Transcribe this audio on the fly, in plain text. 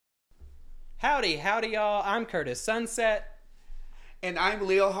Howdy, howdy, y'all. I'm Curtis Sunset. And I'm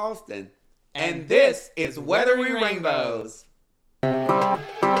Leo Halston. And And this this is is Weathering Weathering Rainbows. Rainbows.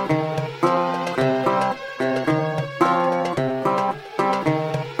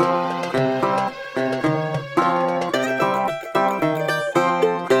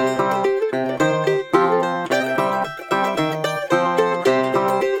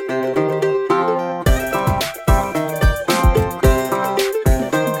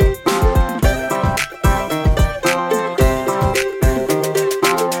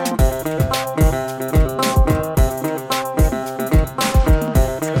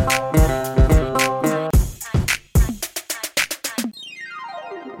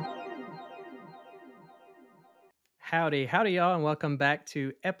 Howdy, howdy, y'all, and welcome back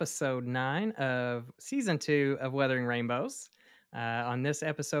to episode 9 of season 2 of Weathering Rainbows. On this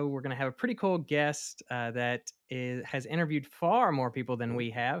episode, we're going to have a pretty cool guest has interviewed far more people than we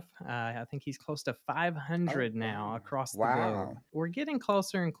have. I think he's close to 500 now across the globe. Wow. We're getting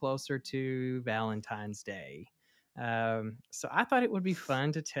closer and closer to Valentine's Day. So I thought it would be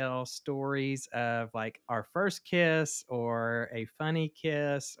fun to tell stories of like our first kiss or a funny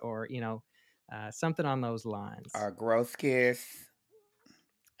kiss or, something on those lines. A gross kiss.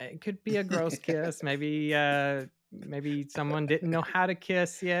 It could be a gross kiss. Maybe someone didn't know how to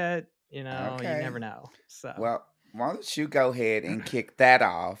kiss yet. You Okay. never know. So, Well, why don't you go ahead and kick that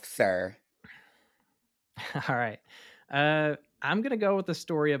off, sir? all right. I'm gonna go with the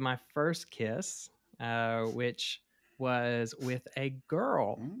story of my first kiss, which was with a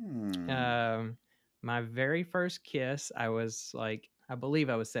girl. My very first kiss, I believe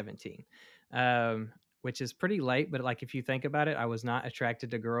I was 17. Which is pretty late, but like if you think about it, I was not attracted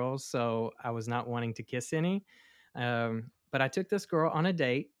to girls, so I was not wanting to kiss any. But I took this girl on a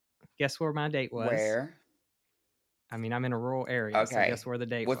date. Guess where my date was? Where? I mean, I'm in a rural area, so guess Okay. where the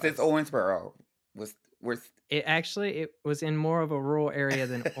date Was this Owensboro? Was It was in more of a rural area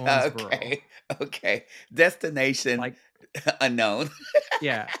than Owensboro. okay. Destination Like, unknown.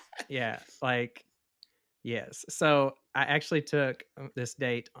 yeah, like, yes. So I actually took this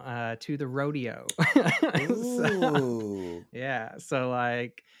date to the rodeo. So, Ooh. yeah. So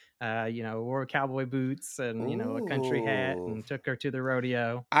like, wore cowboy boots and a country hat Ooh. and took her to the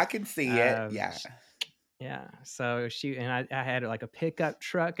rodeo. I can see it. Yeah. Yeah. So I had like a pickup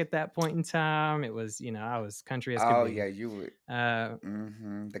truck at that point in time. It was, I was country as could Oh be. yeah, you would. Uh,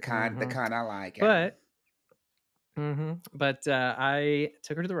 The kind I like. but I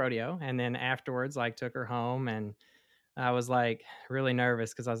took her to the rodeo, and then afterwards, like, took her home, and I was like really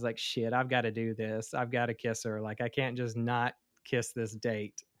nervous because I was like, shit, I've got to do this. I've got to kiss her. Like, I can't just not kiss this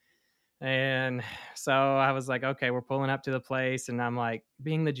date. And so I was like, okay, we're pulling up to the place, and I'm like,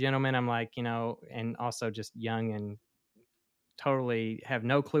 being the gentleman, I'm like, and also just young and totally have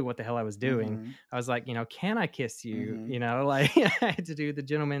no clue what the hell I was doing. I was like, can I kiss you? Like, I had to do the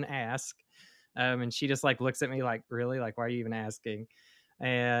gentleman ask. And she just like looks at me like, really? Like, why are you even asking?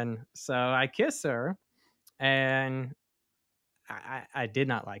 And so I kiss her, and I did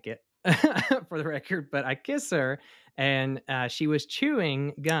not like it, for the record, but I kiss her, and she was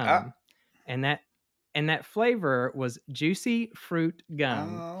chewing gum, and that flavor was juicy fruit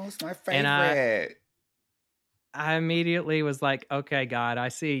gum. Oh, it's my And favorite. I immediately was like, okay, God, I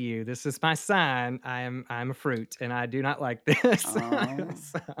see you. This is my sign. I'm a fruit, and I do not like this. Oh,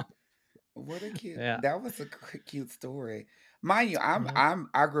 So, what a cute. yeah. That was a cute story. Mind you,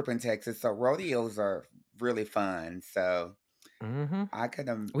 I grew up in Texas, so rodeos are really fun. So I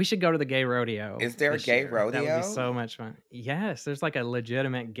could We should go to the gay rodeo. Is there a this gay year. That would be rodeo? so much fun. Yes, there's like a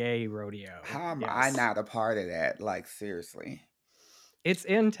legitimate gay rodeo. How am I Yes. not a part of that? Like seriously. It's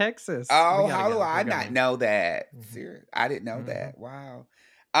in Texas. We Oh, gotta how do go. I We're not going. know that? Mhm. Serious. I didn't know Mhm. that. Wow.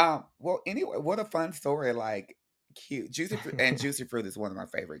 Well, anyway, what a fun story. Like cute. Juicy fruit and juicy fruit is one of my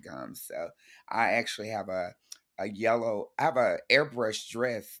favorite gums. So I actually have a airbrush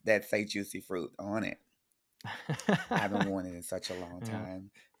dress that say juicy fruit on it. I haven't worn it in such a long Yeah.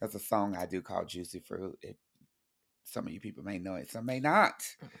 time. There's a song I do called Juicy Fruit. Some of you people may know it, some may not.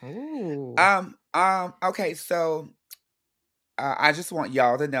 Ooh. Okay, so I just want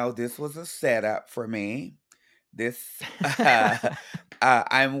y'all to know this was a setup for me.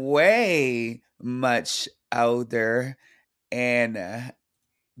 I'm way much older and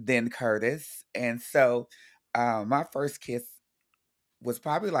than Curtis, and so my first kiss was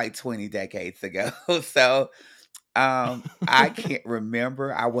probably like 20 decades ago. So I can't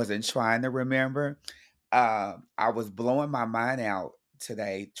remember. I wasn't trying to remember. I was blowing my mind out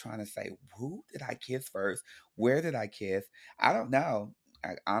today trying to say, who did I kiss first? Where did I kiss? I don't know.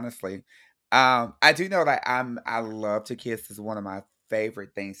 Honestly. I do know that I love to kiss is one of my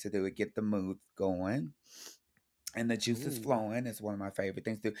favorite things to do. It get the mood going and the juices Ooh. flowing. It's one of my favorite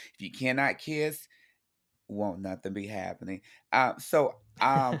things to do. If you cannot kiss, won't nothing be happening. I'm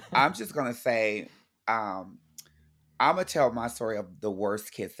just gonna say, um, I'm gonna tell my story of the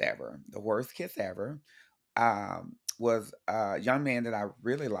worst kiss ever. The worst kiss ever was a young man that I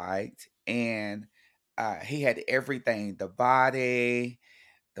really liked, and he had everything: the body,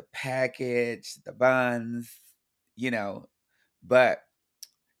 the package, the buns, you know. But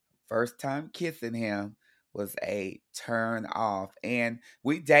first time kissing him was a turn off, and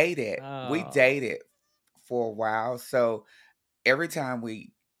we dated. We Oh. dated for a while, so every time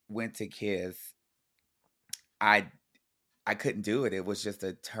we went to kiss, I I couldn't do it. It was just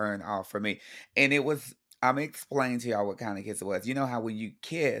a turn off for me. And it was I'm explaining to y'all what kind of kiss it was. You know how when you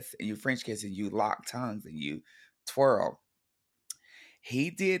kiss and you French kiss and you lock tongues and you twirl. He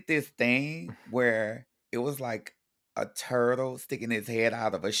did this thing where it was like a turtle sticking his head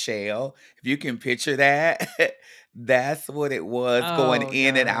out of a shell. If you can picture that, that's what it was going Oh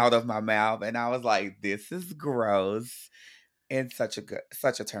in and out gosh. of my mouth. And I was like, this is gross and such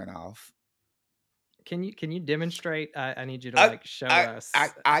a turn off. Can you demonstrate? I need you to I like show us.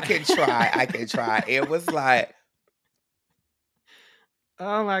 I can try, I can try. It was like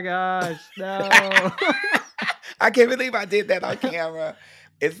Oh my gosh, no. I can't believe I did that on camera.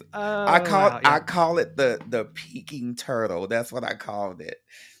 It's Oh, wow, I yeah. call it the peking turtle. That's what I called it.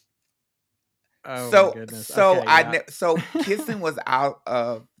 Oh my goodness. Okay, yeah. So kissing was out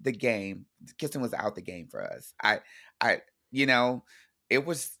of the game. Kissing was out the game for us. I you know, it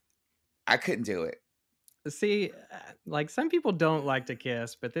was I couldn't do it. See, like, some people don't like to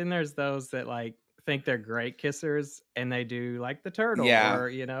kiss, but then there's those that, like, think they're great kissers, and they do, like, the turtle Yeah. or,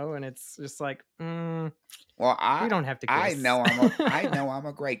 and it's just like, Well, we don't have to kiss." I know I'm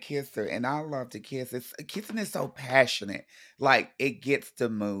a great kisser, and I love to kiss. It's kissing is so passionate, like it gets the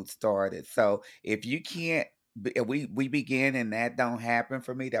mood started. So if you can't, if we begin and that don't happen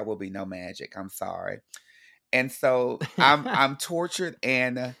for me, that will be no magic. I'm sorry. And so I'm tortured,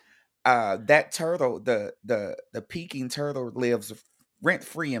 and that turtle, the peking turtle, lives rent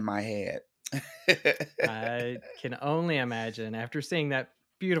free in my head. I can only imagine after seeing that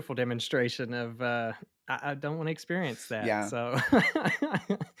beautiful demonstration of, I don't wanna experience that, Yeah, so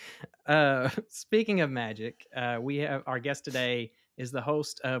speaking of magic, we have our guest today is the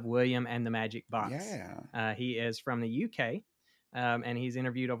host of William and the Magic Box. yeah, He is from the UK, and he's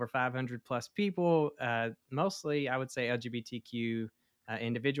interviewed over 500 plus people, mostly, I would say, LGBTQ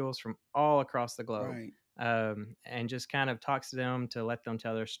individuals from all across the globe, right. and just kind of talks to them to let them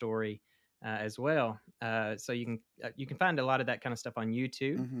tell their story as well. So you can find a lot of that kind of stuff on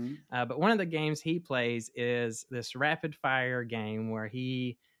YouTube. Hmm. But one of the games he plays is this rapid fire game where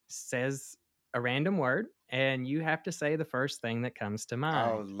he says a random word and you have to say the first thing that comes to Oh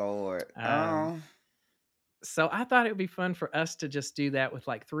mind. Lord. Um, Oh. so I thought it would be fun for us to just do that with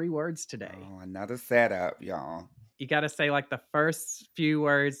like 3 words today. Oh, another setup, y'all. You got to say like the first few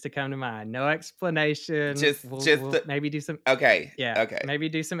words to come to mind. No explanation. Just We'll the maybe do some okay, yeah, okay, maybe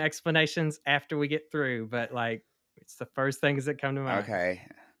do some explanations after we get through, but like it's the first things that come to mind. okay.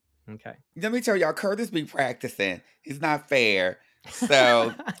 Okay. Let me tell y'all, Curtis be practicing. He's not fair.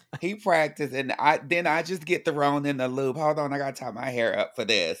 So he practiced, and I just get thrown in the loop. Hold on, I gotta tie my hair up for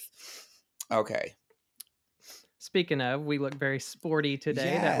this. Okay. Speaking of, we look very sporty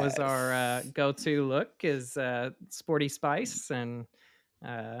today. That was our Yes. go-to look is sporty spice, and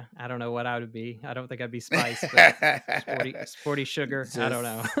I don't know what I would be. I don't think I'd be spice, but sporty sugar. I don't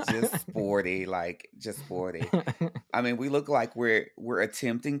know. Just sporty, like just sporty. I mean, we look like we're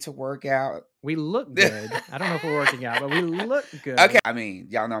attempting to work out. We look good. I don't know if we're working out, but we look Okay. good. I mean,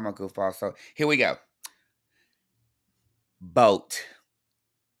 y'all know I'm a goofball, so here we go. Boat.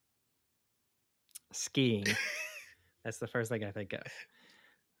 Skiing. That's the first thing I think of.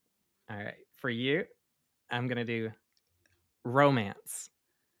 All right. For you, I'm gonna do romance.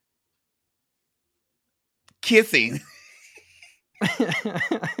 Kissing.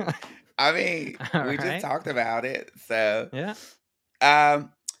 I mean, All we just right. talked about it. So, Yeah.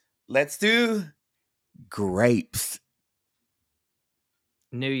 um, let's do grapes.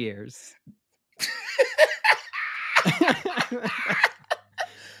 New Year's.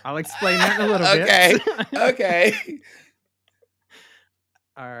 I'll explain that in a little bit. Okay. Okay.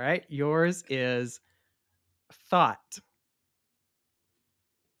 All right. Yours is thought.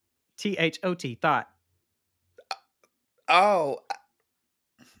 THOT. Thought. Oh.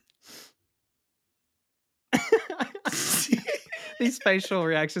 These facial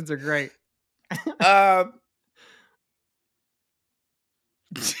reactions are great. um.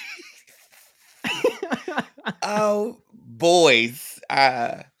 Oh, boys.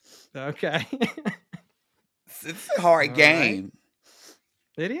 uh, Okay. it's a hard All right. game.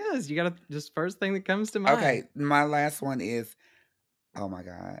 It is. You gotta just first thing that comes to mind. Okay, my last one is, oh my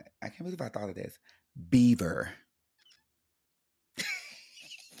God, I can't believe I thought of this. Beaver.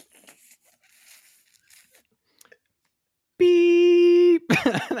 Beep.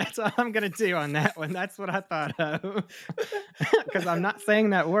 That's all I'm gonna do on that one. That's what I thought of. Because I'm not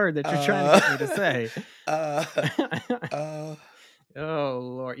saying that word that you're trying to Uh, get me to say. uh, uh, Oh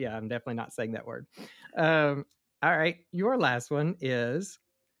Lord, yeah, I'm definitely not saying that word. Um, all right, your last one is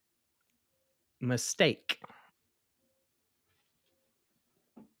mistake.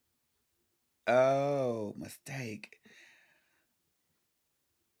 oh, mistake.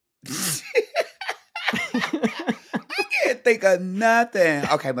 I can't think of nothing.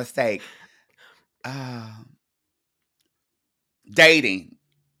 Okay, mistake. Um, dating.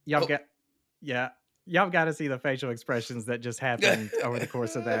 Y'all Oh. get, yeah, y'all got to see the facial expressions that just happened over the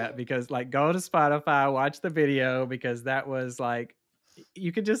course of that because, like, go to Spotify, watch the video because that was like,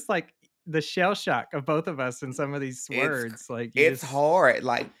 you could just like the shell shock of both of us in some of these it's words. Like, you it's just, hard,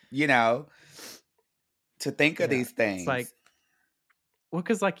 like, to think of yeah, these it's like, things. well,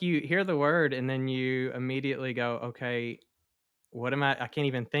 because like you hear the word and then you immediately go, okay, what am I can't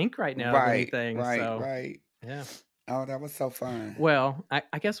even think right now of Right, anything, right, so, right. yeah. Oh, that was so fun. Well,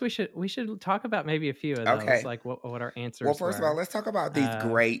 I guess we should talk about maybe a few of those, Okay. like what our Well, answers first of all, were. let's talk about these Uh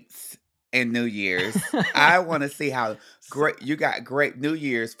grapes and New Year's. I want to see how s great you got great New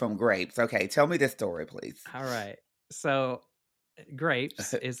Year's from grapes. Okay, tell me this story, please. Alright. So,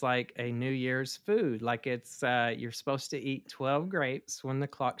 grapes is like a New Year's food, like, it's, you're supposed to eat 12 grapes when the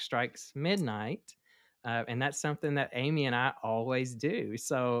clock strikes midnight, and that's something that Amy and I always do,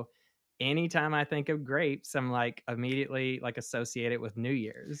 so anytime I think of grapes, I'm, like, immediately, like, associate it with New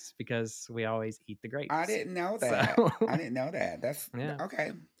Year's because we always eat the I grapes. didn't know So, that. I didn't know that. That's yeah.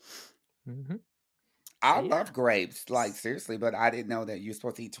 okay. Mhm. So, I yeah. love grapes, like S seriously, but I didn't know that you're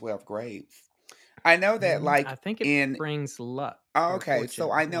supposed to eat 12 grapes. I know that, Mhm. I like think it in brings luck oh, or okay, so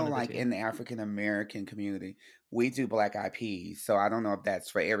fortune, I know, one of the like 2. in the African American community, we do black eyed peas. So I don't know if that's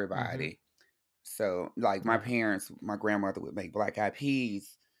for Mhm. everybody. So, like, my Yeah. parents, my grandmother would make black eyed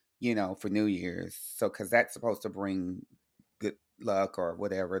peas, for New Year's. So, because that's supposed to bring good luck or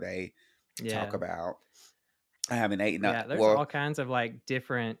whatever they talk Yeah. about. I haven't eaten Yeah, there's all well, kinds of, like,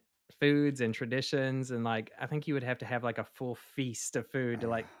 different foods and traditions, and, like, I think you would have to have, like, a full feast of food to,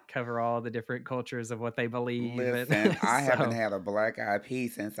 like, cover all the different cultures of what they believe, and listen, I haven't so, had a black eyed pea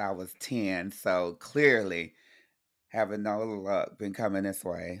since I was 10. So, clearly, having no luck been coming this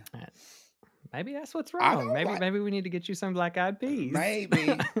way. uh, maybe that's what's I wrong. don't Maybe like, maybe we need to get you some black-eyed peas.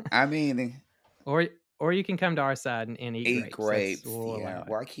 maybe, I mean, Or or you can come to our side and eat eat grapes. That's grapes. we'll Yeah. allow it.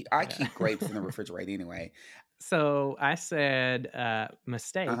 Well, I Yeah. keep grapes in the refrigerator anyway. So, I said, Uh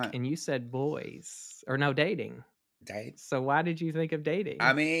mistake, huh. and you said boys or no, dating. Date. So why did you think of I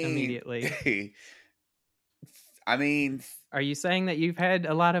dating mean, immediately? I mean, Are you saying that you've had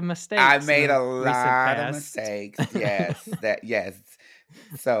a lot of I mistakes in made the a recent lot of past? mistakes. Yes, yes.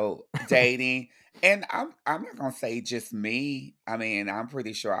 So dating, and I'm not gonna say just me. I mean, I'm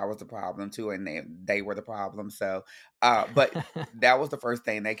pretty sure I was the problem too, and they were the problem. So, but that was the first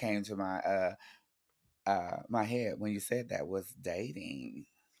thing that came to my head when you said that was dating.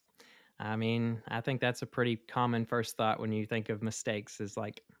 I mean, I think that's a pretty common first thought when you think of mistakes is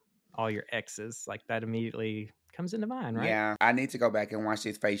like all your exes, like that immediately comes into mind, right? Yeah, I need to go back and watch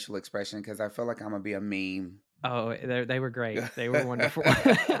these facial expression because I feel like I'm gonna be a meme. Oh, they were great. They were wonderful.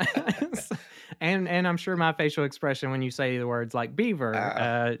 And I'm sure my facial expression when you say the words like beaver,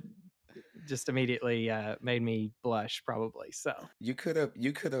 uh, just immediately made me blush probably. So, you could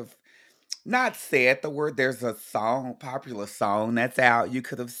have not said the word. There's a song, popular song that's out. You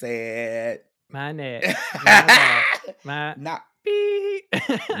could have said my neck, my back, my not beep.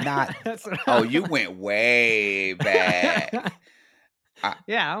 not That's what oh, you went way back. I,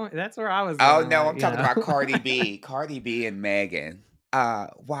 yeah, that's where I was oh going, no, like, I'm talking about Cardi B. Cardi B and Megan.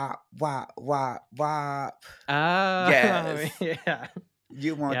 Wop, wop, wop, wop. Oh, Yes. yeah.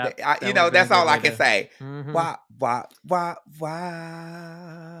 You want Yep, that. that would've been a That's good all I way can to say. mhm. Wop, wop, wop,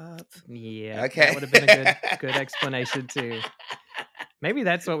 wop. Yep, that Okay. would've been a good explanation too. Maybe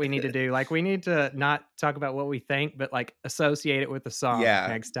that's what we need to do, like, we need to not talk about what we think, but, like, associate it with the song Yeah.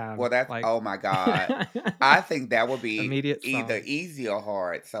 next time, Well, that's like oh my God. I think that would be immediate either song. easy or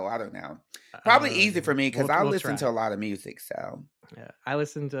hard. So I don't know. Probably easy Yeah. for me because I We'll listen to try. a lot of music. So Yeah, I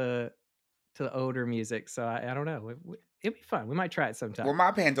listen to older music, so I don't know, it'd be fun, we might try it sometime. well,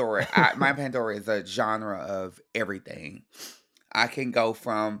 my Pandora is a genre of everything. I can go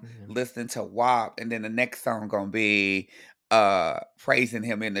from Yeah. listening to WAP and then the next song gonna be praising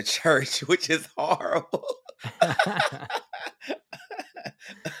him in the church, which is horrible.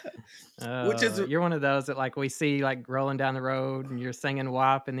 Which is You're one of those that, like, we see, like, rolling down the road and you're singing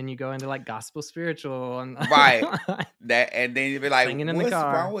WAP and then you go into, like, gospel spiritual and right. That and then you'd be like, singing in the "What's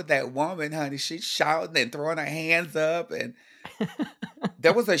wrong car. with that woman, honey? She's shouting and throwing her hands up." And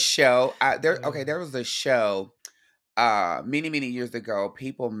there was a show. There was a show many, many years ago.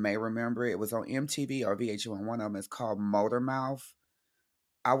 People may remember it. It was on MTV or VH1. One of them is called Motor Mouth.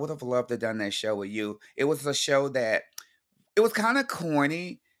 I would have loved to done that show with you. It was a show that it was kind of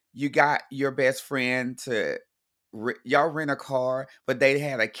corny. You got your best friend to y'all rent a car, but they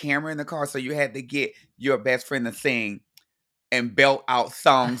had a camera in the car, so you had to get your best friend to sing and belt out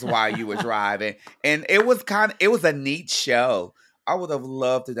songs while you were driving. And it was a neat show. I would have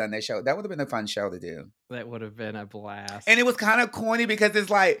loved to done that show. That would have been a fun show to do. That would have been a And it blast. was kind of corny because it's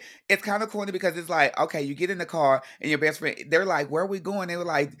kind of corny because it's like, okay, you get in the car and your best friend, they're like, "Where are we going?" They were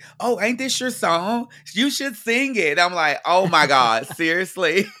like, "Oh, ain't this your song? You should sing it." I'm like, "Oh my God,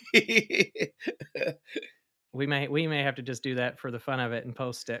 seriously?" We may have to just do that for the fun of it and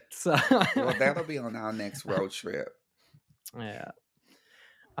post it, so Well, that'll be on our next road trip. yeah.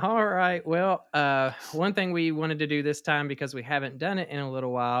 Alright, well, one thing we wanted to do this time because we haven't done it in a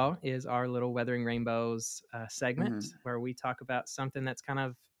little while is our little Weathering Rainbows, segment Mhm, where we talk about something that's kind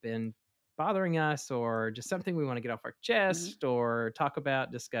of been bothering us or just something we wanna get off our mhm, chest or talk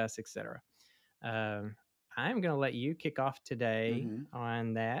about, discuss, etcetera. Um, I'm gonna let you kick off today mhm.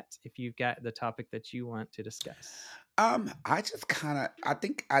 on that if you've got the topic that you want to discuss. I just kinda I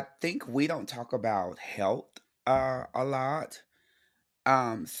think we don't talk about health, a lot.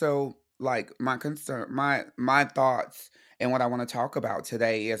 So like my thoughts and what I want to talk about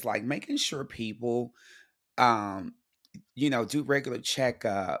today is like making sure people um do regular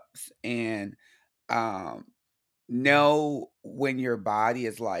checkups and um Yeah, know when your body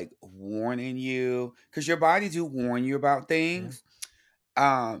is like warning you because your body do warn you about yeah, things.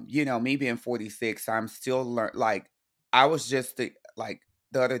 Me being 46, I'm still like I was just like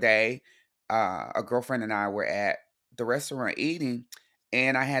the other day, a girlfriend and I were at the restaurant eating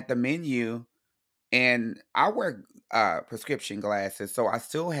and I had the menu and I wear prescription glasses, so I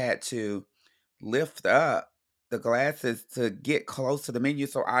still had to lift up the glasses to get close to the menu.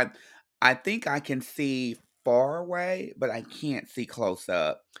 So I think I can see far away, but I can't see close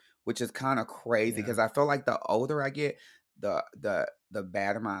up, which is kind of crazy yeah, because I feel like the older I get, the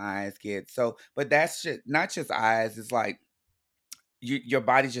badder my eyes get. So, but that's just not just eyes. It's like your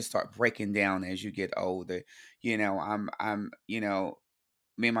body just start breaking down as you get older.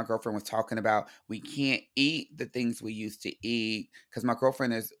 Me and my girlfriend was talking about we can't eat the things we used to eat because my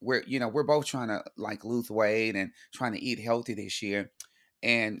girlfriend is we're both trying to like lose weight and trying to eat healthy this year.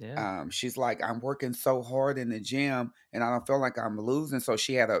 And yeah, she's like, I'm working so hard in the gym and I don't feel like I'm losing. So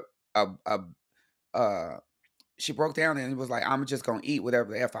she had a uh she broke down and was like, I'm just gonna eat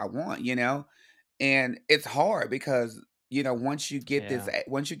whatever the F I want. And it's hard because yeah,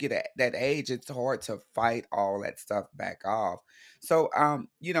 once you get at that age, it's hard to fight all that stuff back off. So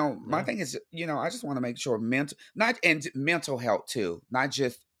my yeah, thing is, I just want to make sure mental health too, not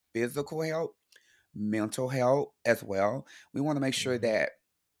just physical health, mental health as well. We want to make sure mhm, that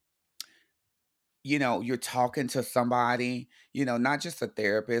you're talking to somebody, not just a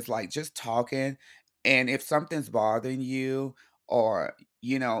therapist, like just talking. And if something's bothering you, or,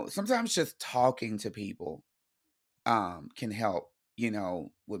 sometimes just talking to people can help,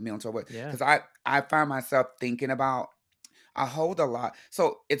 with mental work. yeah, Because I find myself thinking about, I hold a lot.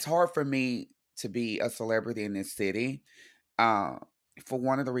 So it's hard for me to be a celebrity in this city. Uh, for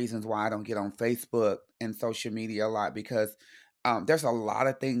one of the reasons why I don't get on Facebook and social media a lot because there's a lot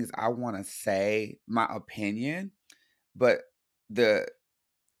of things I want to say, my opinion, but the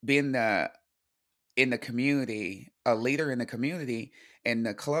being in the community, a leader in the community and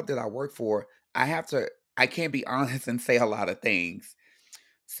the club that I work for, I can't be honest and say a lot of things.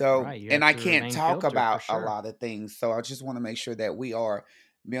 So, right, you and have I to can't remain talk filtered for about a sure. lot of things. So I just want to make sure that we are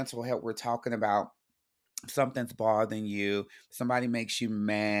mental health. We're talking about something's bothering you, somebody makes you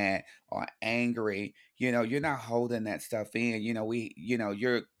mad or angry, you're not holding that stuff in.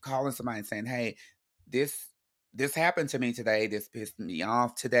 You're calling somebody and saying, "Hey, this this happened to me today. This pissed me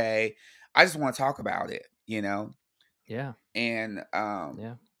off today. I just want to talk about it." Yeah, And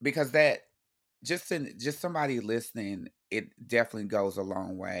yeah, because that just somebody listening, it definitely goes a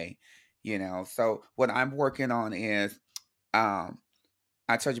long way. So what I'm working on is um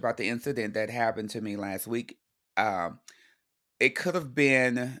I told you about the incident that happened to me last week. Um, it could have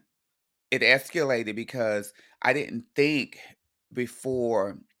been it escalated because I didn't think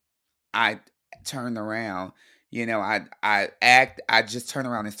before I turned around. I just turn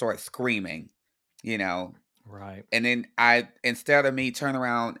around and start screaming, you know. Right. And then I instead of me turn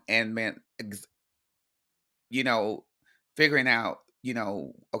around and you know, figuring out,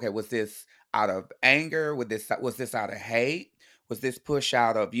 okay, was this out of anger? Was this out of hate? Was this push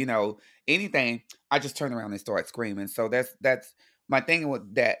out of, anything? I just turn around and start screaming. So that's my thing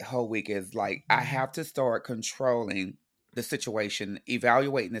with that whole week is like I have to start controlling the situation,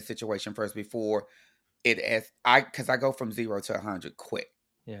 evaluating the situation first before it as I because I go from 0 to 100 quick.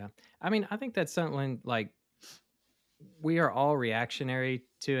 Yeah. I mean, I think that's something like we are all reactionary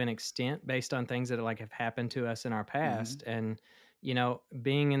to an extent based on things that like have happened to us in our Mhm. past. And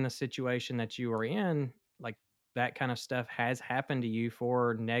being in the situation that you were in, like that kind of stuff has happened to you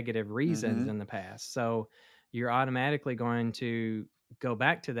for negative reasons Mhm. in the past, so you're automatically going to go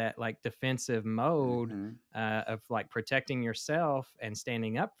back to that like defensive mode, Mhm. of like protecting yourself and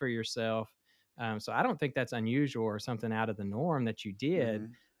standing up for yourself. So I don't think that's unusual or something out of the norm that you did.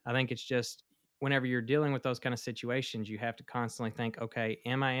 Mhm. I think it's just whenever you're dealing with those kind of situations, you have to constantly think, okay,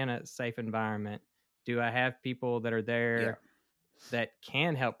 am I in a safe environment? Do I have people that are Yeah. there that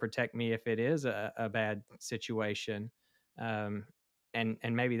can help protect me if it is a bad situation? Um, and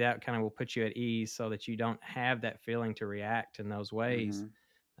maybe that kind of will put you at ease so that you don't have that feeling to react in those ways. Mhm.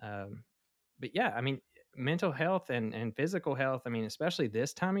 Um, but yeah, I mean, mental health and physical health, I mean, especially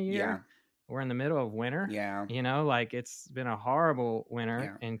this time of year, Yeah. we're in the middle of winter, Yeah. like it's been a horrible winter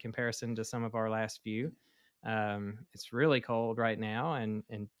Yeah. in comparison to some of our last few. It's really cold right now, and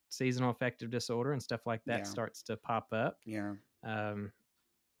seasonal affective disorder and stuff like that Yeah. starts to pop up. Yeah. Um,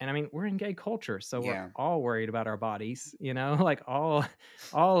 and I mean, we're in gay culture, so we're Yeah. all worried about our bodies, like all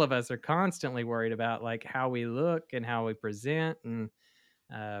of us are constantly worried about like how we look and how we present. And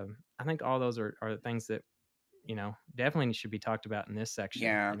I think all those are things that, definitely should be talked about in this section.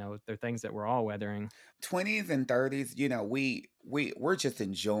 Yeah. They're things that we're all weathering. 20s and 30s, we're just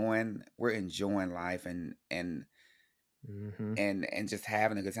enjoying life Hmm. and just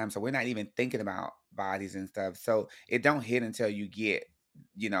having a good time. So we're not even thinking about bodies and stuff. So it don't hit until you get,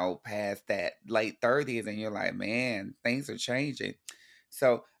 past that late 30s and you're like, man, things are changing.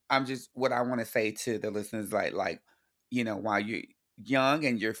 So I'm just what I want to say to the listeners, like, while you're young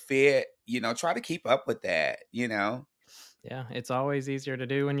and you're fit, try to keep up with that. Yeah, it's always easier to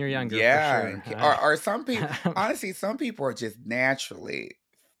do when you're younger, for Yeah, sure. and or some people, honestly, some people are just naturally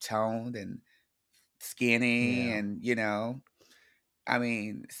toned and skinny, Yeah, and I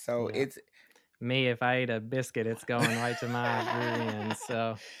mean, so yeah. it's Me, if I eat a biscuit, it's going right to my rear end.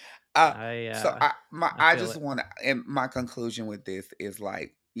 So uh I so uh I I feel just it. want to, and my conclusion with this is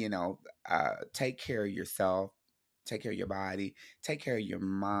like, take care of yourself, take care of your body, take care of your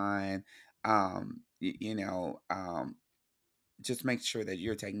mind, just make sure that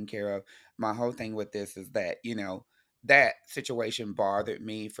you're taken care of. My whole thing with this is that, that situation bothered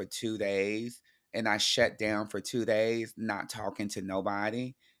me for 2 days, and I shut down for 2 days, not talking to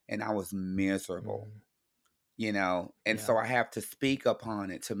nobody, and I was miserable, Mhm. and Yeah, so I have to speak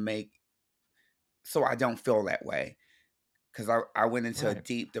upon it to make so I don't feel that way. Cause I went into a right.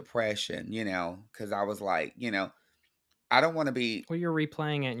 deep depression, because I was like, I don't want to be, Well, you're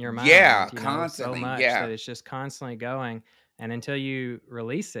replaying it in your yeah, mind, so constantly. much that Yeah. it's just constantly going. And until you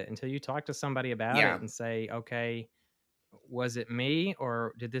release it, until you talk to somebody about it Yeah. and say, okay, was it me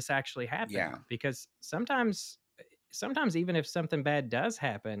or did this actually happen? Yeah. Because sometimes even if something bad does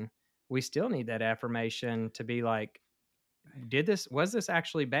happen, we still need that affirmation to be like, was this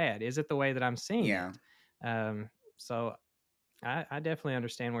actually bad? Is it the way that I'm seeing Yeah. it? So I definitely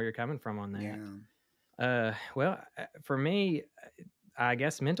understand where you're coming from on that. Yeah. Well, for me, I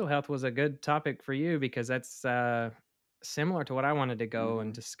guess mental health was a good topic for you because that's similar to what I wanted to go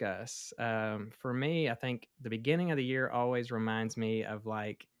and Mhm. discuss. For me, I think the beginning of the year always reminds me of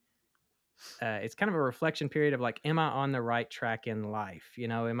like, it's kind of a reflection period of like, am I on the right track in life?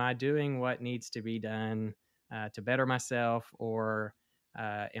 Am I doing what needs to be done to better myself, or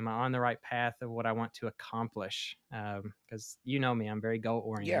am I on the right path of what I want to accomplish? Because you know me, I'm very goal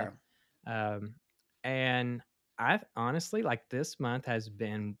oriented. Yeah. Um, and I've honestly, like, this month has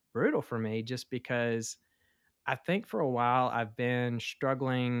been brutal for me just because I think for a while I've been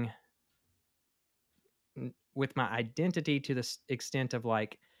struggling with my identity to the extent of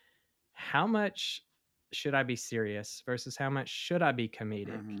like, how much should I be serious versus how much should I be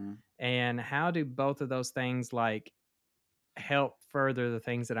comedic? Mhm. And how do both of those things like help further the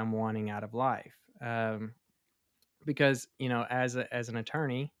things that I'm wanting out of life? Because as an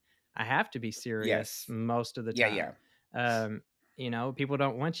attorney, I have to be serious Yes. most of the Yeah, time. yeah. People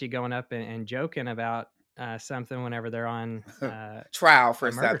don't want you going up and joking about something whenever they're on Trial a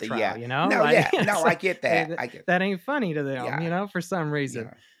for murder something. trial, Yeah. you know, No, like yeah. No, so I get that. I get, that ain't funny to them, you yeah. know, for some reason.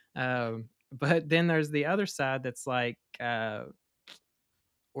 Yeah. But then there's the other side that's like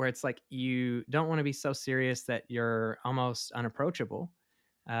where it's like you don't want to be so serious that you're almost unapproachable,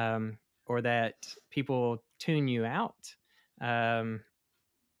 or that people tune you out. Um,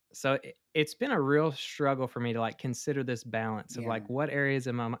 so it's been a real struggle for me to like consider this balance of Yeah. like what areas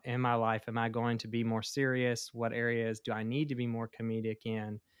in my life am I going to be more serious, what areas do I need to be more comedic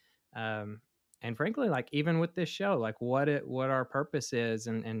in, um, and frankly like even with this show like what our purpose is,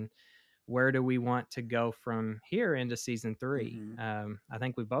 and where do we want to go from here into season three. Hmm. I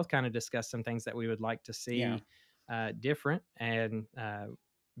think we both kind of discussed some things that we would like to Yeah. see different, and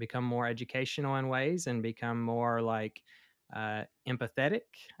become more educational in ways, and become more like empathetic,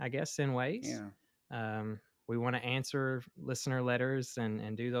 I guess, in ways. Yeah. Um, we want to answer listener letters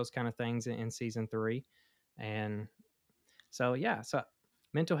and do those kind of things in season three. And so, yeah, so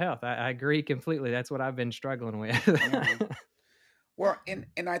mental health, I agree completely. That's what I've been struggling with. Yeah. Well,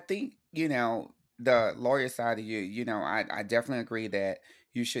 and I think, the lawyer side of you, I definitely agree that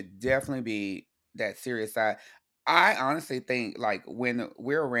you should definitely be that serious side. I honestly think like when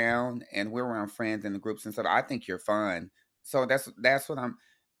we're around friends in the groups and stuff, I think you're fun. So that's what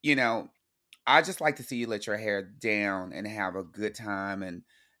you know, I just like to see you let your hair down and have a good time,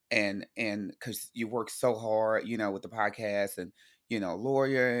 and because you work so hard, with the podcast, and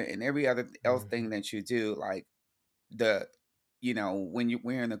lawyer and every other else Mhm. thing that you do, like the when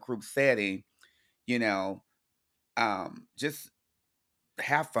we're in a group setting, you know just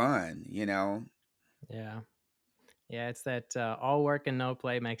have fun. Yeah. Yeah, it's that all work and no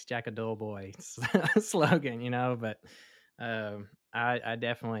play makes Jack a dull boy slogan, you know. But I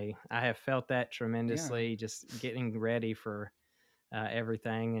definitely I have felt that Yeah. tremendously, just getting ready for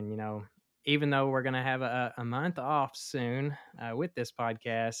everything. And even though we're gonna have a month off soon with this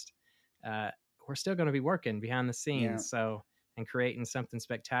podcast, uh, we're still going to be working behind the Yeah. scenes. So and creating something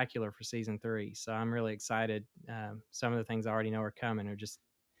spectacular for season three. So I'm really excited. Some of the things I already know are coming are just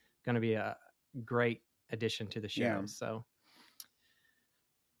going to be a great addition to the Yeah. show. So,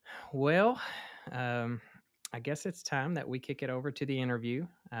 well, um, I guess it's time that we kick it over to the interview.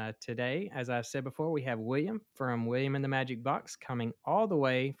 Today, as I've said before, we have William from William and the Magic Box coming all the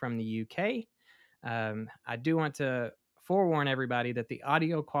way from the UK. I do want to forewarn everybody that the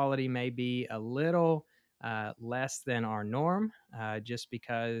audio quality may be a little less than our norm, just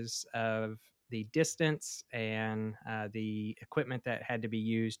because of the distance and the equipment that had to be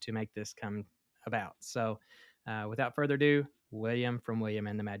used to make this come about. So, without further ado, William from William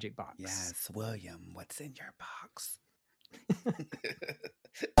and the Magic Box. Yes, William, what's in your box?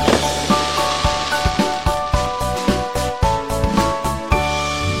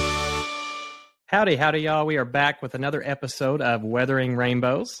 Howdy, howdy, y'all. We are back with another episode of Weathering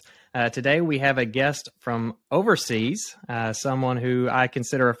Rainbows. Today, we have a guest from overseas, someone who I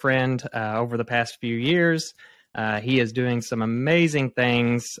consider a friend over the past few years. He is doing some amazing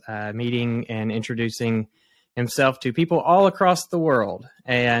things, meeting and introducing himself to people all across the world.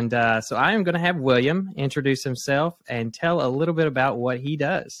 And so I am going to have William introduce himself and tell a little bit about what he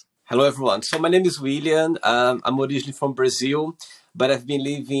does. Hello, everyone. So my name is William. I'm originally from Brazil, but I've been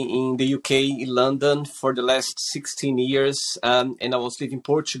living in the UK, in London, for the last 16 years. And I was living in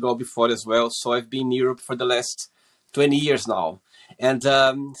Portugal before as well. So I've been in Europe for the last 20 years now. And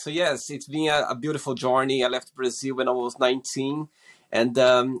so, yes, it's been a beautiful journey. I left Brazil when I was 19. And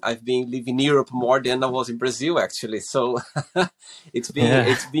I've been living in Europe more than I was in Brazil, actually. So Yeah. it's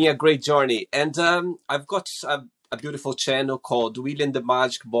been a great journey. And I've got a beautiful channel called William the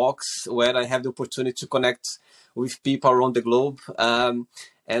Magic Box, where I have the opportunity to connect with people around the globe.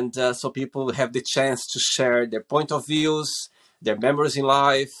 And so people have the chance to share their point of views, their memories in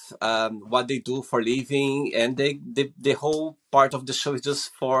life, what they do for living. And the whole part of the show is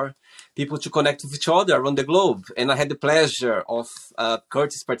just for people to connect with each other around the globe. And I had the pleasure of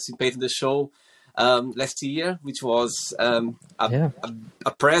Curtis participating in the show last year, which was Yeah.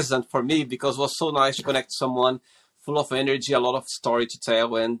 a present for me, because it was so nice to connect to someone full of energy, a lot of story to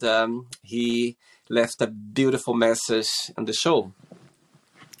tell, and he left a beautiful message on the show.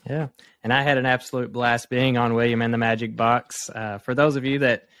 Yeah. And I had an absolute blast being on William and the Magic Box. For those of you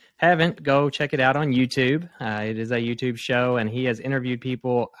that haven't, go check it out on YouTube. It is a YouTube show, and he has interviewed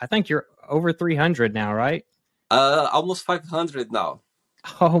people. I think you're over 300 now, right? Almost 500 now.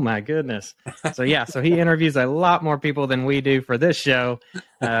 Oh, my goodness. So, yeah, so he interviews a lot more people than we do for this show,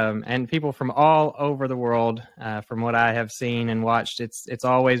 and people from all over the world. From what I have seen and watched, it's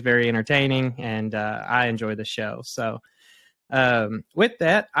always very entertaining, and I enjoy the show. So, With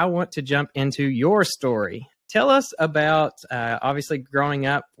that, I want to jump into your story. Tell us about obviously growing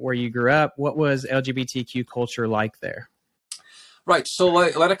up where you grew up. What was LGBTQ culture like there? Right. So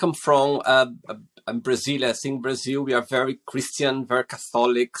where I come from, I'm Brazilian. I think Brazil, we are very Christian, very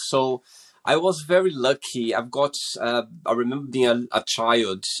Catholic. So I was very lucky. I remember being a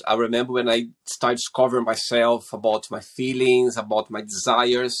child. I remember when I started discovering myself about my feelings, about my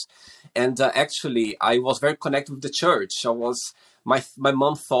desires. And actually, I was very connected with the church. My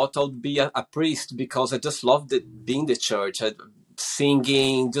mom thought I would be a priest because I just loved being the church,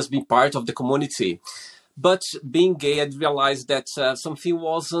 singing, just being part of the community. But being gay, I realized that something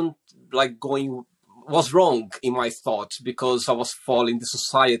wasn't like was wrong in my thought because I was following the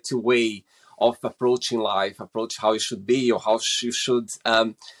society way of approaching life, approach how it should be or how you should,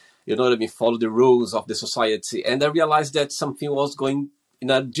 you know what I mean, follow the rules of the society. And I realized that something was going in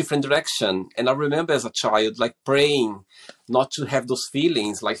a different direction. And I remember as a child, like praying not to have those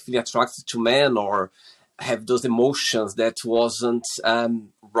feelings, like feeling attracted to men or have those emotions that wasn't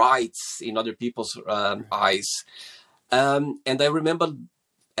right in other people's eyes. And I remember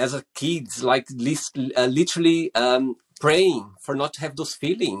as a kid, like literally praying for not to have those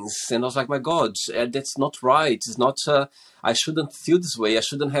feelings. And I was like, my God, that's not right. It's not, I shouldn't feel this way. I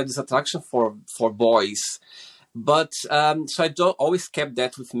shouldn't have this attraction for boys. But so I always kept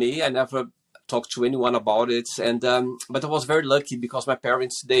that with me. I never talked to anyone about it. And but I was very lucky because my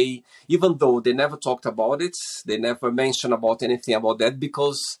parents, even though they never talked about it, they never mentioned about anything about that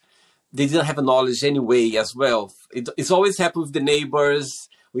because they didn't have knowledge anyway as well. It's always happened with the neighbors,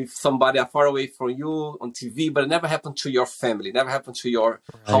 with somebody far away from you on TV, but it never happened to your family, never happened to your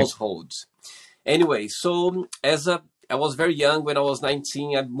household. Anyway, so I was very young. When I was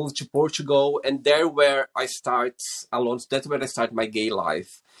 19, I moved to Portugal, and there where I start alone. That's where I start my gay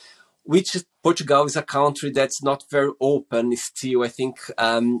life. Which Portugal is a country that's not very open still. I think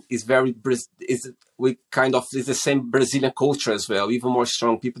is the same Brazilian culture as well, even more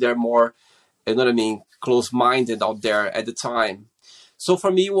strong. People there are more, you know what I mean, close-minded out there at the time. So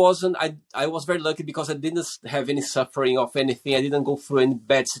for me, I was very lucky because I didn't have any suffering of anything. I didn't go through any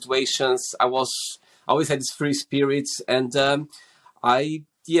bad situations. I always had this free spirit, and I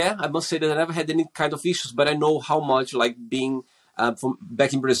must say that I never had any kind of issues. But I know how much like being from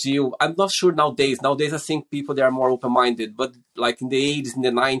back in Brazil. I'm not sure nowadays. Nowadays, I think people they are more open-minded. But like in the 80s, in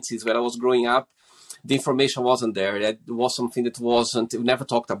the 90s, when I was growing up, the information wasn't there. That was something that we never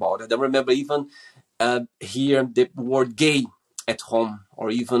talked about it. I remember even here the word gay at home or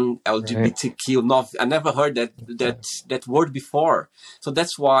even LGBTQ. I never heard that word before. So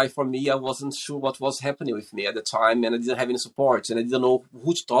that's why for me, I wasn't sure what was happening with me at the time, and I didn't have any support, and I didn't know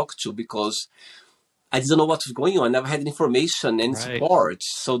who to talk to because I didn't know what was going on. I never had any information and support.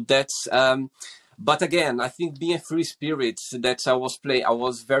 So that's, but again, I think being a free spirit that I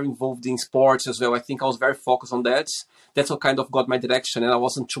was very involved in sports as well. I think I was very focused on that. That's what kind of got my direction, and I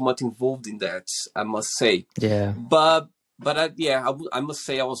wasn't too much involved in that, I must say. Yeah. But I must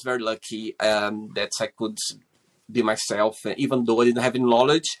say I was very lucky that I could be myself, even though I didn't have any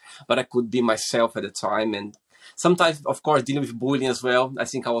knowledge, but I could be myself at the time. And sometimes, of course, dealing with bullying as well. I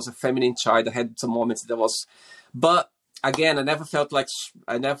think I was a feminine child. I had some moments but again, I never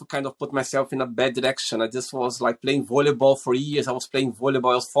kind of put myself in a bad direction. I just was like playing volleyball for years. I was playing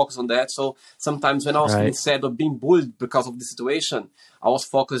volleyball. I was focused on that. So sometimes when I was feeling sad or being bullied because of the situation, I was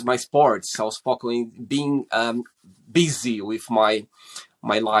focused on my sports. I was focused on being busy with my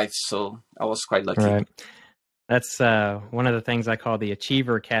life. So I was quite lucky. Right. That's one of the things I call the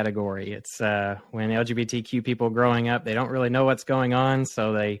achiever category. It's when LGBTQ people growing up, they don't really know what's going on,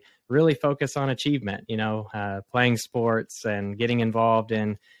 so they really focus on achievement, playing sports and getting involved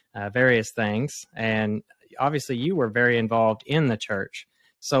in various things. And obviously you were very involved in the church.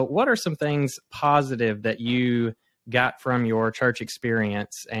 So what are some things positive that you got from your church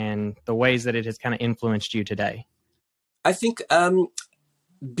experience and the ways that it has kind of influenced you today? I think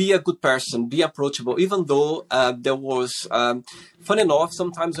be a good person, be approachable, even though there was, funny enough,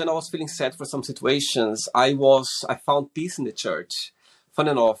 sometimes when I was feeling sad for some situations, I found peace in the church.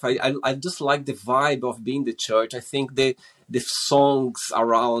 Funny enough, I just like the vibe of being the church. I think the songs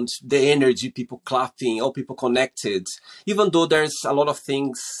around, the energy, people clapping, all people connected, even though there's a lot of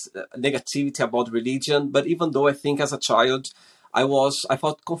things, negativity about religion, but even though I think as a child, I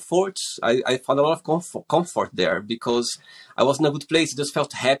felt comfort. I found a lot of comfort there because I was in a good place. I just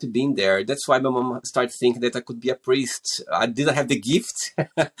felt happy being there. That's why my mom started thinking that I could be a priest. I didn't have the gift.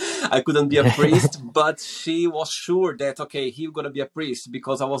 I couldn't be a priest, but she was sure that, okay, he's going to be a priest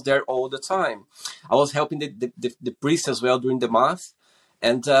because I was there all the time. I was helping the priest as well during the mass.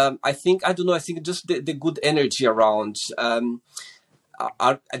 And I think, I don't know, I think just the good energy around.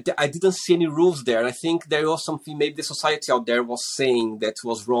 I didn't see any rules there. I think there was something maybe the society out there was saying that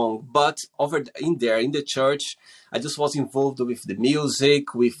was wrong. But over in there, in the church, I just was involved with the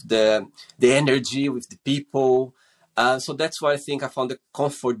music, with the energy, with the people. So that's why I think I found the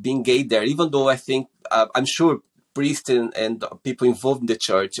comfort being gay there, even though I think, I'm sure priests and people involved in the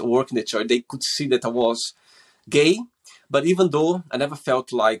church, work in the church, they could see that I was gay. But even though I never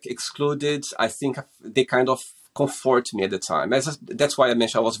felt like excluded, I think they kind of comfort me at the time. That's why I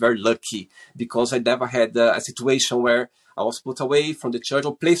mentioned I was very lucky, because I never had a situation where I was put away from the church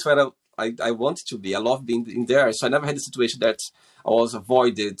or place where I wanted to be. I love being in there. So I never had a situation that I was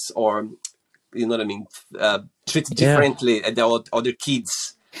avoided or, you know what I mean, treated differently at the other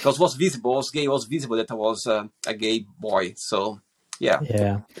kids. Because it was visible, I was gay, it was visible that I was a gay boy. So, yeah.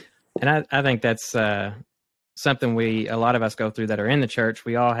 Yeah. And I think that's something a lot of us go through that are in the church.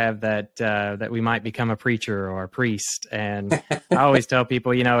 We all have that, that we might become a preacher or a priest. And I always tell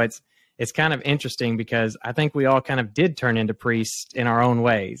people, you know, it's kind of interesting because I think we all kind of did turn into priests in our own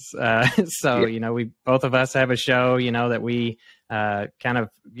ways. So, you know, both of us have a show, you know, that we kind of,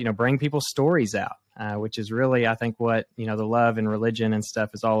 you know, bring people's stories out, which is really, I think, what, you know, the love and religion and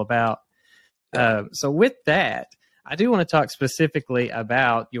stuff is all about. So with that, I do want to talk specifically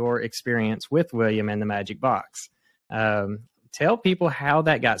about your experience with William and the Magic Box. Tell people how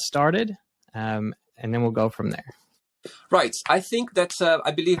that got started, and then we'll go from there. Right. I think that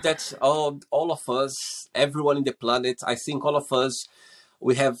I believe that all of us, everyone in the planet, I think all of us,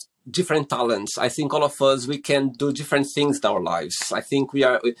 we have different talents. I think all of us, we can do different things in our lives. I think we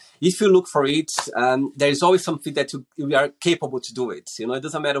are, if you look for it, there is always something that we are capable to do it. You know, it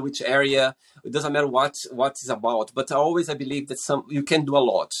doesn't matter which area, it doesn't matter what it's about, but I believe that you can do a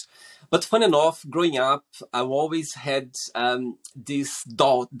lot. But fun enough, growing up, I've always had these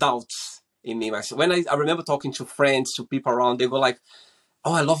doubts in me. When I remember talking to friends, to people around, they were like,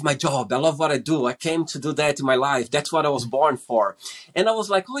 oh, I love my job. I love what I do. I came to do that in my life. That's what I was born for. And I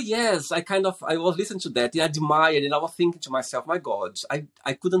was like, oh, yes, I was listening to that. I admired, and I was thinking to myself, my God,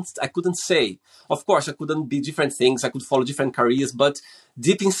 I couldn't say. Of course, I couldn't be different things. I could follow different careers, but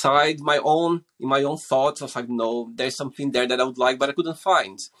deep inside in my own thoughts, I was like, no, there's something there that I would like, but I couldn't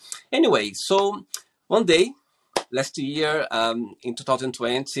find. Anyway, so one day, last year, in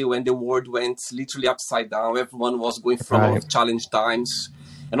 2020, when the world went literally upside down, everyone was going through a lot of challenge times.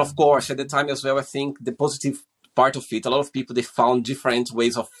 And of course, at the time as well, I think the positive part of it, a lot of people, they found different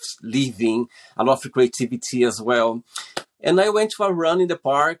ways of living, a lot of creativity as well. And I went to a run in the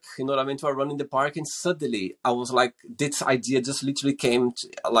park, and suddenly I was like, this idea just literally came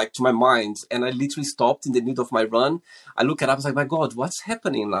to my mind. And I literally stopped in the middle of my run. I looked it up, I was like, my God, what's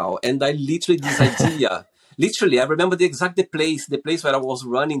happening now? And I literally, this idea... Literally, I remember the place where I was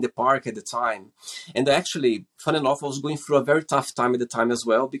running the park at the time. And actually, fun enough, I was going through a very tough time at the time as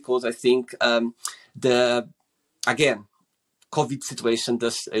well, because I think COVID situation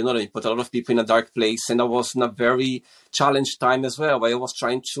does, put a lot of people in a dark place. And I was in a very challenged time as well, where I was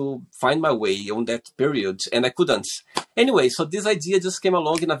trying to find my way on that period, and I couldn't. Anyway, so this idea just came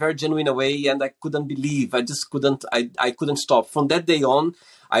along in a very genuine way, and I couldn't believe. I couldn't stop. From that day on,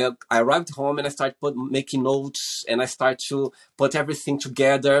 I arrived home and I started making notes, and I started to put everything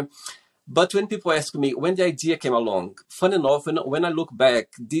together. But when people ask me when the idea came along, fun enough, when I look back,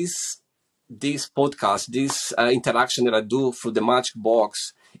 this podcast, this interaction that I do through the Magic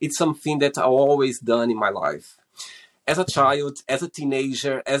Box, it's something that I've always done in my life. As a child, as a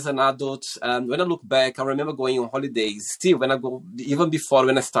teenager, as an adult, when I look back, I remember going on holidays. Still, even before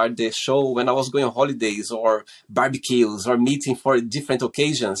when I started the show, when I was going on holidays or barbecues or meeting for different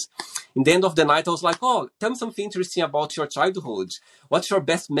occasions, in the end of the night, I was like, oh, tell me something interesting about your childhood. What's your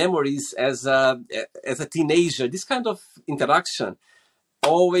best memories as a teenager? This kind of interaction.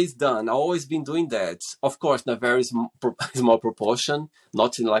 Always done. I've always been doing that. Of course, in a very small proportion,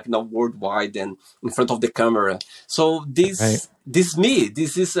 not in worldwide and in front of the camera. So this is me.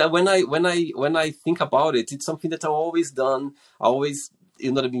 This is when I think about it, it's something that I've always done. I always,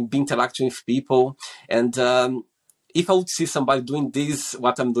 been interacting with people, and if I would see somebody doing this,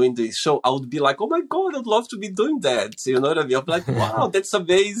 what I'm doing this show, I would be like, oh my God, I'd love to be doing that. You know what I mean? I'm like, wow, that's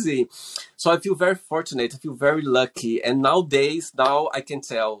amazing. So I feel very fortunate. I feel very lucky. And now I can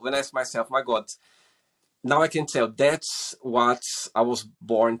tell, when I ask myself, my God, now I can tell that's what I was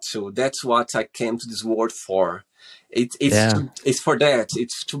born to. That's what I came to this world for. It's for that.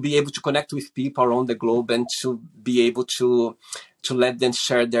 It's to be able to connect with people around the globe and to be able to let them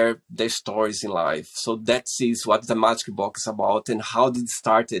share their stories in life. So that is what the Magic Box is about. And how did it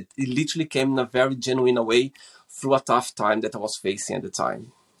start? It literally came in a very genuine way through a tough time that I was facing at the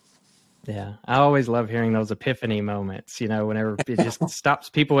time. Yeah, I always love hearing those epiphany moments, whenever it just stops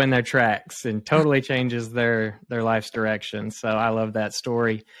people in their tracks and totally changes their life's direction. So I love that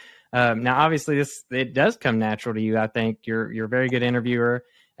story. Now, obviously, it does come natural to you. I think you're a very good interviewer,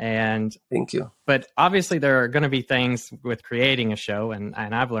 and thank you. But obviously, there are going to be things with creating a show, and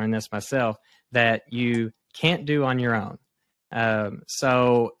I've learned this myself, that you can't do on your own.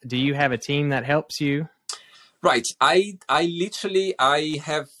 So, do you have a team that helps you? Right. I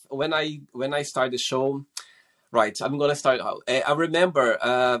have when I start the show. Right. I'm gonna start. I remember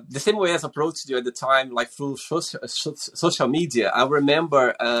the same way as I approached you at the time, like through social media. I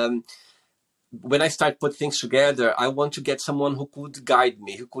remember when I start put things together, I want to get someone who could guide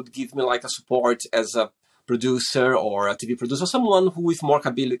me, who could give me like a support as a producer or a TV producer, someone who with more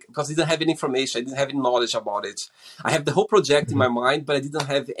ability, because I didn't have any information, I didn't have any knowledge about it. I have the whole project in my mind, but I didn't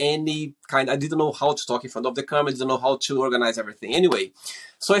have I didn't know how to talk in front of the camera, I didn't know how to organize everything. Anyway,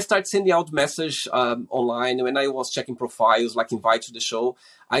 so I started sending out message online. When I was checking profiles, like invite to the show,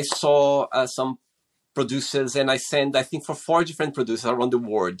 I saw some producers, and I sent, I think, for 4 different producers around the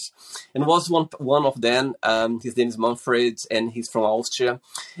world, and was one of them. His name is Manfred, and he's from Austria.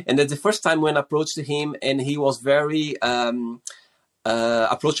 And that's the first time when I approached him, and he was very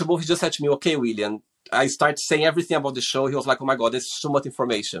approachable. He just said to me, "Okay, William." I started saying everything about the show. He was like, "Oh my God, there's so much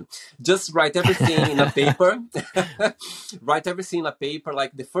information. Just write everything in a paper. Write everything in a paper,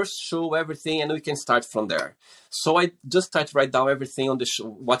 like the first show, everything, and we can start from there." So I just started to write down everything on the show,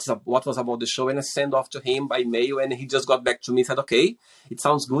 what was about the show, and I sent off to him by mail, and he just got back to me and said, "Okay, it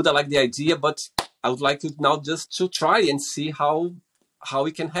sounds good. I like the idea, but I would like to now just to try and see how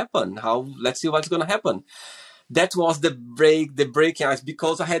it can happen. Let's see what's going to happen." That was the breaking ice,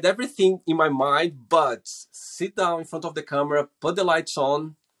 because I had everything in my mind, but sit down in front of the camera, put the lights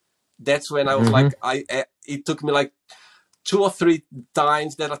on. That's when I was like, it took me like 2 or 3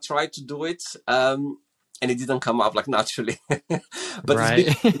 times that I tried to do it, and it didn't come out like naturally. But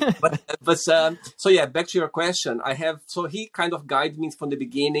right. So yeah, back to your question. So he kind of guided me from the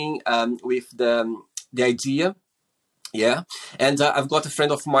beginning with the idea. Yeah, and I've got a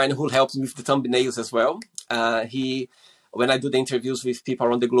friend of mine who helps me with the thumbnails as well. When I do the interviews with people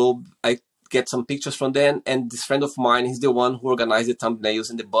around the globe, I get some pictures from them, and this friend of mine, he's the one who organized the thumbnails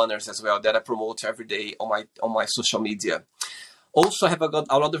and the banners as well that I promote every day on my social media. Also, I have got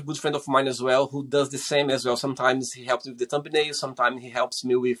another good friend of mine as well who does the same as well. Sometimes he helps with the thumbnails, sometimes he helps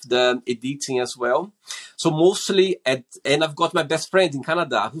me with the editing as well. So mostly, and I've got my best friend in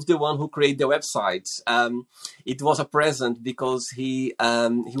Canada who's the one who created the website. It was a present because he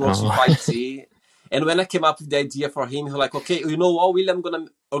works with IT. And when I came up with the idea for him, he was like, "Okay, you know what, William, I'm going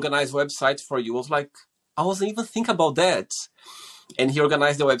to organize a website for you." I was like, I wasn't even thinking about that. And he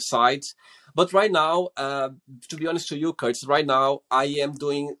organized the website. But right now, to be honest to you, Curtis, right now I am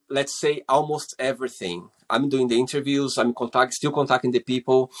doing, let's say, almost everything. I'm doing the interviews, I'm still contacting the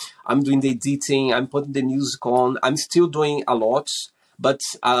people, I'm doing the editing, I'm putting the music on, I'm still doing a lot. But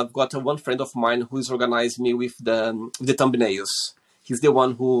I've got one friend of mine who's organized me with the thumbnails. He's the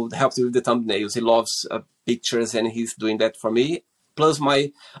one who helps me with the thumbnails. He loves pictures, and he's doing that for me. Plus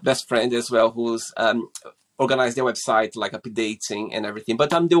my best friend as well, who's organize the website, like updating and everything.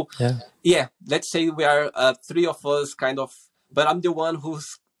 But I'm let's say we are 3 of us kind of, but I'm the one who's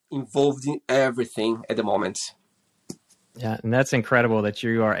involved in everything at the moment. Yeah, and that's incredible that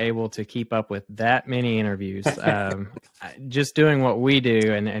you are able to keep up with that many interviews. Just doing what we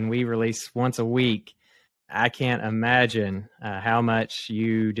do, and we release once a week, I can't imagine how much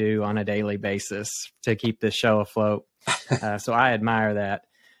you do on a daily basis to keep this show afloat. So I admire that.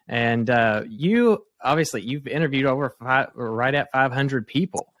 And you've interviewed right at 500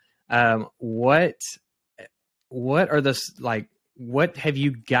 people. What are what have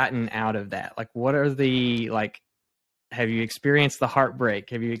you gotten out of that? Like, what are have you experienced the heartbreak?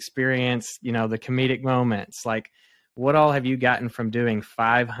 Have you experienced, the comedic moments? Like, what all have you gotten from doing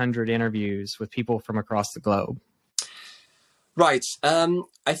 500 interviews with people from across the globe? Right.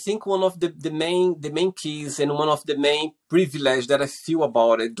 I think one of the main keys and one of the main privilege that I feel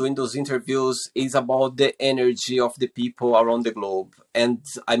about it doing those interviews is about the energy of the people around the globe. And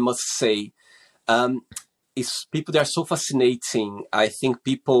I must say, it's people that are so fascinating. I think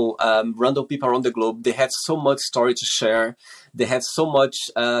people, random people around the globe, they have so much story to share. They have so much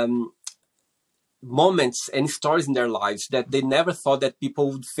moments and stories in their lives that they never thought that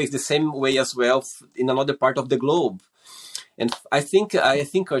people would face the same way as well in another part of the globe. And I think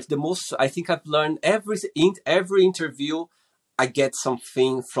the most, I think I've learned every interview, I get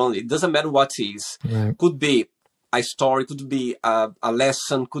something from it. Doesn't matter what it is. Right. Could be a story, could be a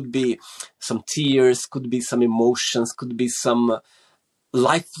lesson, could be some tears, could be some emotions, could be some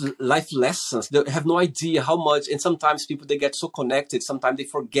life lessons. They have no idea how much. And sometimes people, they get so connected, sometimes they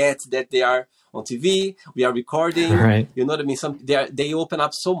forget that they are on TV, we are recording. Right. You know what I mean? They open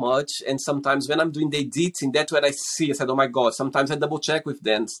up so much. And sometimes when I'm doing the editing, that's what I see. I said, oh my God, sometimes I double check with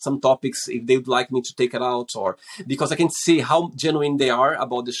them some topics if they would like me to take it out, or because I can see how genuine they are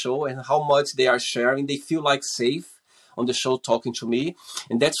about the show and how much they are sharing. They feel like safe on the show talking to me,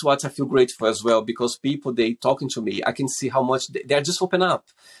 and that's what I feel grateful as well, because people, they talking to me, I can see how much they're just open up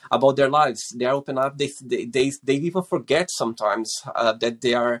about their lives. They're open up. They even forget sometimes that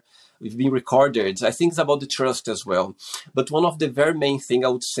they are being recorded. I think it's about the trust as well. But one of the very main thing I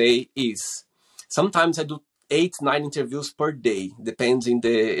would say is sometimes I do 8-9 interviews per day, depends in the,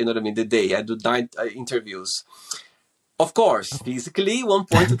 you know what I mean, the day. I do 9 interviews. Of course, physically, one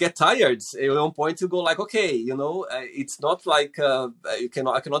point you get tired. At one point you go like, okay, you know, it's not like I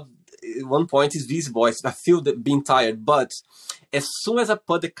cannot. One point is visible. I feel that being tired, but as soon as I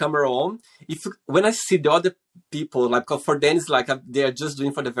put the camera on, when I see the other people, like for them, it's like they are just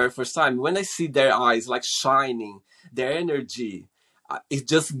doing for the very first time. When I see their eyes like shining, their energy, it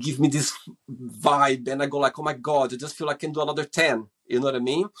just gives me this vibe, and I go like, oh my God, I just feel like I can do another 10. You know what I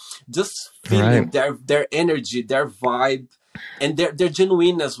mean? Just feeling their energy, their vibe, and they're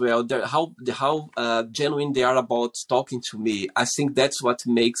genuine as well. They're how genuine they are about talking to me. I think that's what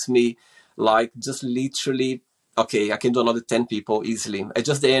makes me like just literally, okay, I can do another 10 people easily. It's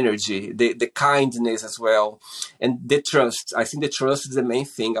just the energy, the kindness as well, and the trust. I think the trust is the main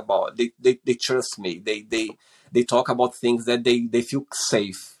thing about they trust me. They talk about things that they feel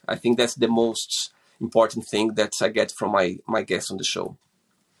safe. I think that's the most important thing that I get from my guests on the show.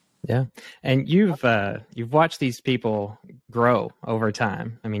 Yeah. And you've watched these people grow over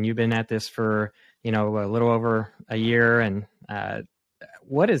time. I mean, you've been at this for, a little over a year. And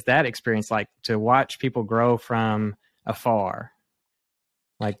what is that experience like to watch people grow from afar?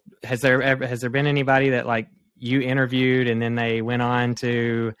 Like, has there been anybody that like you interviewed and then they went on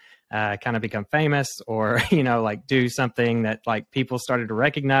to kind of become famous, or, like do something that like people started to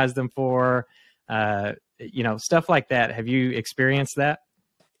recognize them for, stuff like that? Have you experienced that?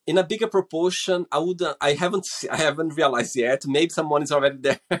 In a bigger proportion, I haven't realized yet. Maybe someone is already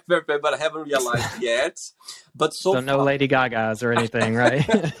there, but I haven't realized yet. But so no far, Lady Gagas or anything, right?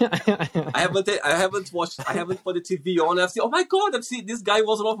 I haven't watched. I haven't put the TV on. I've seen. Oh my God! I've seen this guy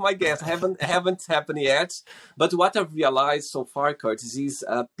was one of my guests. Haven't happened yet. But what I've realized so far, Curtis, is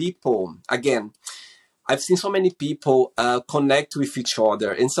people again. I've seen so many people connect with each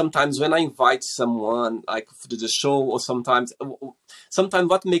other, and sometimes when I invite someone like to the show, or sometimes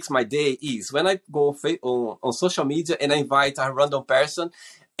what makes my day is when I go on social media and I invite a random person,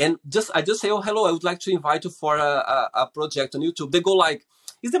 and I just say, oh hello, I would like to invite you for a project on YouTube. They go like,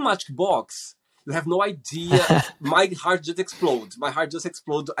 is the magic box? You have no idea. My heart just explodes.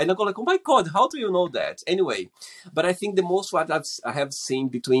 And I go like, oh my God, how do you know that? Anyway, but I think the most what I have seen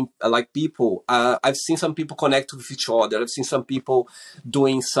between like people, I've seen some people connect with each other. I've seen some people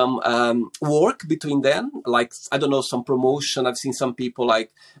doing some work between them, like, I don't know, some promotion. I've seen some people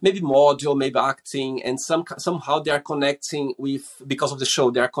like maybe model, maybe acting, and somehow they are connecting with, because of the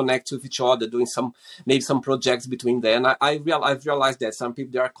show, they are connecting with each other, doing maybe some projects between them. I've realized that some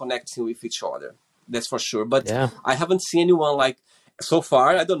people, they are connecting with each other. That's for sure. But yeah. I haven't seen anyone like, so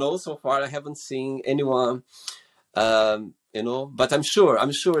far, I don't know, I haven't seen anyone, but I'm sure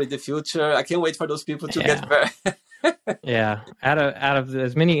in the future, I can't wait for those people to get better. Yeah. Out of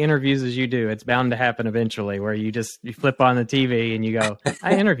as many interviews as you do, it's bound to happen eventually where you flip on the TV and you go,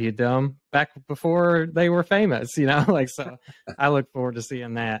 I interviewed them back before they were famous, so I look forward to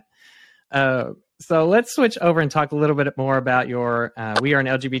seeing that. So let's switch over and talk a little bit more about your, we are an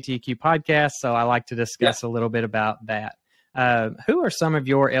LGBTQ podcast, so I like to discuss a little bit about that. Who are some of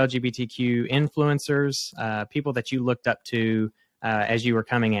your LGBTQ influencers, people that you looked up to as you were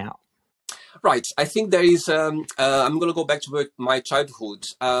coming out? Right. I think there is, I'm going to go back to my childhood.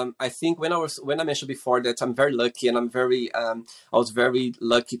 I think when I mentioned before that I'm very lucky, and I was very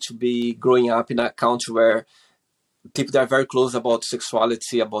lucky to be growing up in a country where people that are very close about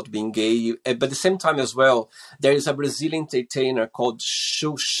sexuality, about being gay. But at the same time as well, there is a Brazilian entertainer called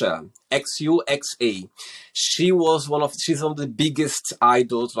Xuxa, Xuxa. She's one of the biggest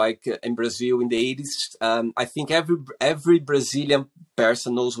idols, like in Brazil in the 80s. I think every Brazilian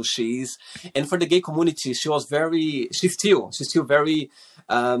person knows who she is. And for the gay community, she's still very,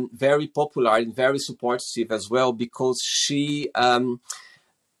 very popular and very supportive as well, because she,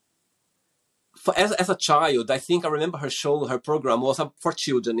 as a child, I think I remember her show, her program was for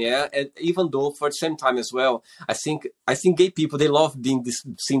children, yeah. And even though for the same time as well, I think gay people, they love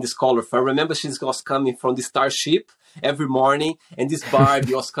seeing this colorful. I remember she was coming from the Starship every morning, and this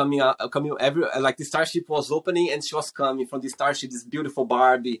Barbie was coming every, like the Starship was opening, and she was coming from the Starship, this beautiful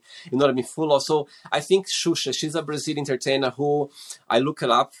Barbie, you know what I mean, full of. So I think Xuxa, she's a Brazilian entertainer who I look it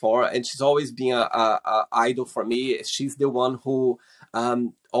up for, and she's always been a idol for me. She's the one who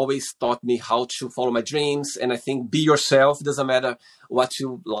always taught me how to follow my dreams. And I think be yourself. It doesn't matter what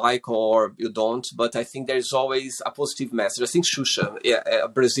you like or you don't, but I think there's always a positive message. I think Xuxa, yeah,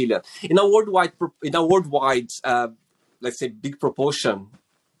 Brazilian, in a worldwide, let's say, big proportion.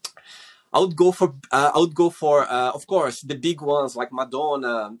 I would go for, of course, the big ones like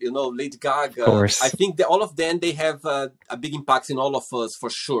Madonna, Lady Gaga. Of course. I think that all of them, they have a big impact in all of us for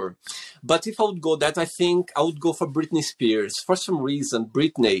sure. But if I would go that, I think I would go for Britney Spears. For some reason,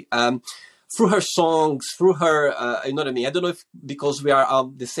 Britney, through her songs, through her, you know what I mean? I don't know if because we are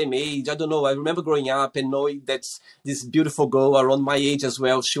the same age, I don't know. I remember growing up and knowing that this beautiful girl around my age as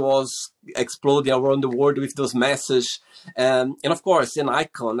well, she was exploding around the world with those messages. And of course, an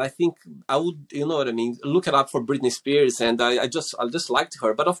icon. I think I would, you know what I mean, look it up for Britney Spears, and I just liked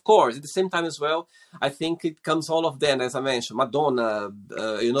her. But of course, at the same time as well, I think it comes all of them, as I mentioned, Madonna,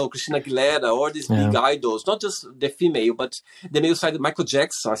 Christina Aguilera, or these big idols, not just the female, but the male side. Michael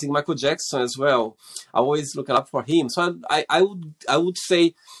Jackson. I think Michael Jackson as well. I always look it up for him. So I would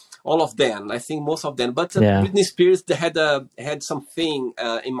say all of them. I think most of them. But Britney Spears, they had something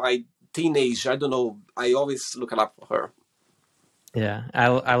in my teenage. I don't know. I always look it up for her. Yeah,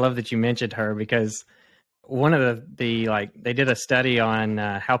 I love that you mentioned her, because one of the they did a study on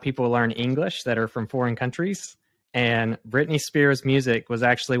how people learn English that are from foreign countries, and Britney Spears music was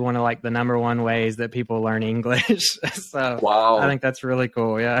actually one of the number one ways that people learn English. So wow, I think that's really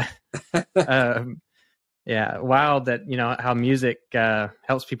cool. Yeah. Yeah, wild that how music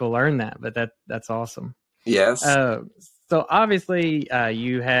helps people learn that, but that's awesome. Yes. So obviously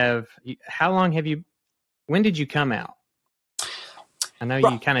when did you come out? I know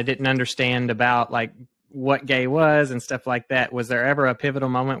you kind of didn't understand about what gay was and stuff like that. Was there ever a pivotal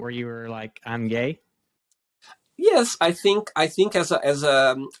moment where you were like, I'm gay? Yes, I think as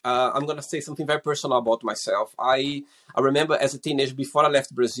I'm gonna say something very personal about myself. I remember as a teenager, before I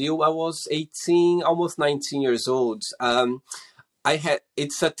left Brazil, I was 18, almost 19 years old.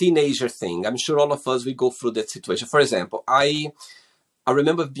 It's a teenager thing. I'm sure all of us, we go through that situation. For example, I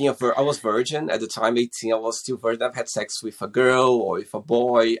remember I was virgin at the time, 18. I was still virgin. I've had sex with a girl or with a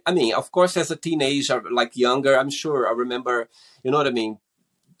boy. I mean, of course, as a teenager, younger, I'm sure I remember, you know what I mean,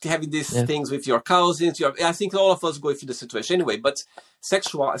 having these things with your cousins. I think all of us go through the situation anyway. But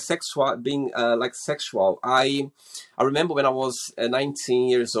sexual being sexual. I remember when I was 19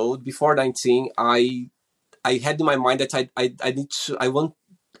 years old. Before 19, I had in my mind that I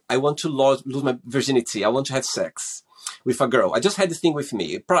want to lose my virginity. I want to have sex with a girl. I just had this thing with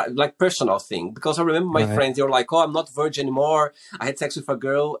me, personal thing, because I remember my friends, they were like, "Oh, I'm not virgin anymore. I had sex with a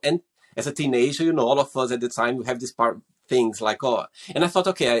girl." And as a teenager, all of us at the time, we have this things like, oh, and I thought,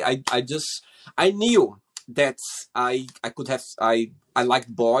 okay, I knew that I liked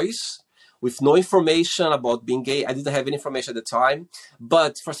boys with no information about being gay. I didn't have any information at the time,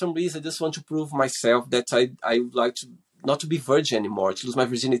 but for some reason, I just want to prove myself that I would like to not to be virgin anymore, to lose my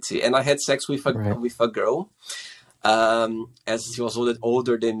virginity. And I had sex with a girl, as she was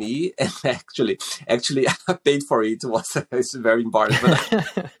older than me, and actually I paid for it. It's very embarrassing,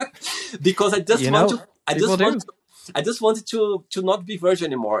 because I just wanted to not be virgin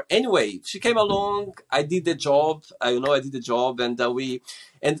anymore. Anyway, she came along. I did the job.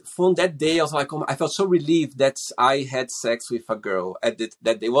 And from that day, I was like, I felt so relieved that I had sex with a girl. That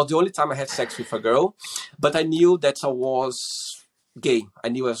day it was the only time I had sex with a girl, but I knew that I was gay. I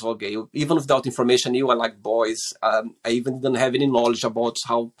knew I was all gay, even without information. I knew I liked boys. I even didn't have any knowledge about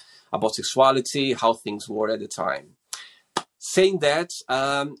sexuality, how things were at the time. Saying that,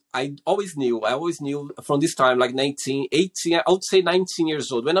 I always knew from this time, 19, 18, I would say 19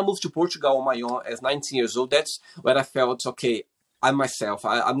 years old. When I moved to Portugal on my own as 19 years old, that's when I felt, okay, I'm myself.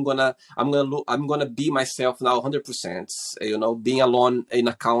 I'm gonna be myself now 100%. Being alone in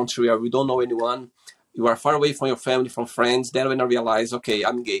a country where we don't know anyone, you are far away from your family, from friends. Then when I realized, okay,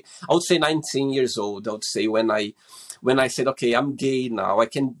 I'm gay. I would say 19 years old. I would say when I said, okay, I'm gay now, I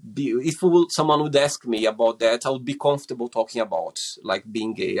can be, if someone would ask me about that, I would be comfortable talking about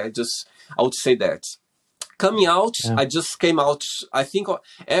being gay. I would say that. Coming out, I just came out. I think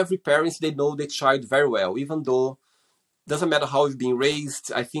every parent, they know their child very well, even though doesn't matter how you've been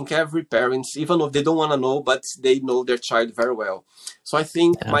raised. I think every parent, even if they don't want to know, but they know their child very well. So I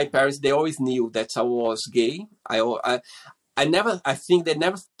think Yeah. my parents, they always knew that I was gay. I think they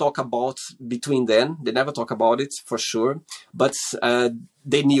never talk about between them. They never talk about it for sure, but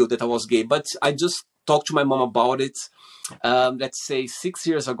they knew that I was gay. But I just talked to my mom about it, let's say 6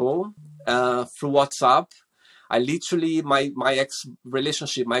 years ago, through WhatsApp. I literally, my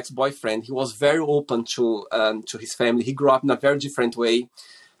ex-boyfriend, he was very open to his family. He grew up in a very different way.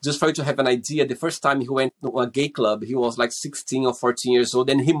 Just for you to have an idea, the first time he went to a gay club, he was like 16 or 14 years old,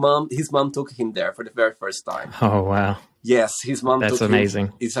 and his mom took him there for the very first time. Oh, wow. Yes, his mom That's took amazing.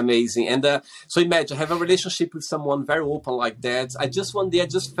 him. It's amazing. And so imagine, have a relationship with someone very open like that. One day I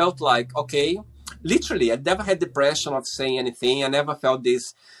just felt like, okay, literally, I never had the pressure of saying anything. I never felt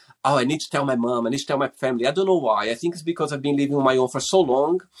this, oh, I need to tell my mom, I need to tell my family. I don't know why. I think it's because I've been living on my own for so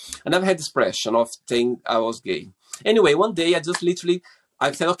long. I never had this pressure of saying I was gay. Anyway, one day I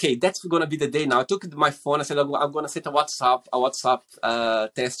said, okay, that's going to be the day now. I took my phone. I said, I'm going to send a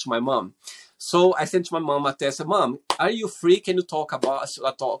WhatsApp test to my mom. So I sent to my mom a test. Mom, are you free? Can you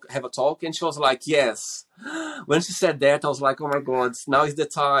have a talk? And she was like, yes. When she said that, I was like, oh my God, now is the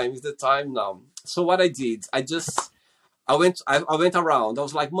time. It's the time now. So what I did, I went around. I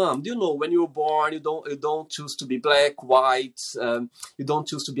was like, Mom, do you know when you were born, you don't choose to be black, white, you don't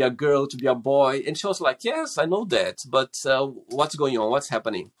choose to be a girl, to be a boy. And she was like, yes, I know that, but what's going on? What's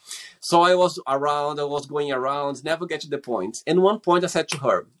happening? So I was going around, never get to the point. And one point I said to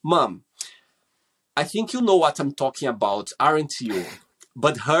her, Mom, I think you know what I'm talking about, aren't you?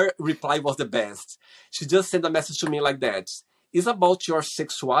 But her reply was the best. She just sent a message to me like that. Is about your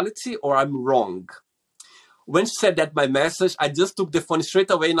sexuality or I'm wrong? When she said that my message, I just took the phone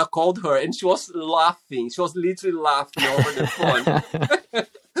straight away and I called her, and she was laughing. She was literally laughing over the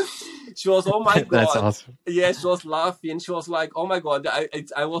phone. She was, oh my God. That's awesome. Yeah, she was laughing. She was like, oh my God.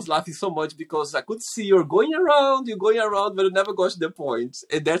 I was laughing so much because I could see you're going around, but you never got to the point.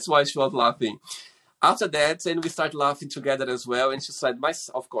 And that's why she was laughing. After that, and we started laughing together as well. And she said, my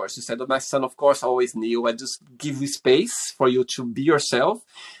son, of course, I always knew. I just give you space for you to be yourself.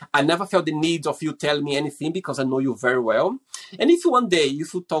 I never felt the need of you telling me anything because I know you very well. And if one day you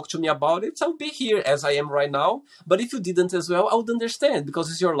talk to me about it, I'll be here as I am right now. But if you didn't as well, I would understand because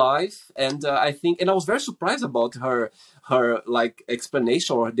it's your life. And I was very surprised about her like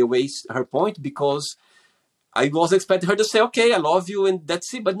explanation or the way her point, because I was expecting her to say, okay, I love you, and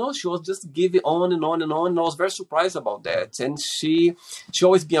that's it. But no, she was just giving on and on and on. And I was very surprised about that. And she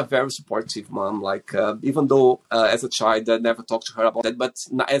always been a very supportive mom. Like, even though as a child, I never talked to her about that. But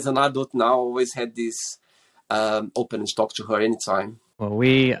as an adult now, I always had this openness to talk to her anytime.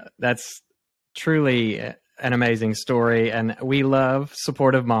 Well, that's truly an amazing story. And we love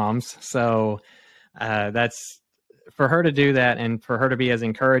supportive moms. So that's... for her to do that and for her to be as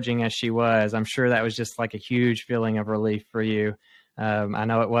encouraging as she was, I'm sure that was just like a huge feeling of relief for you. I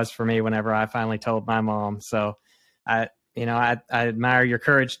know it was for me whenever I finally told my mom. So I admire your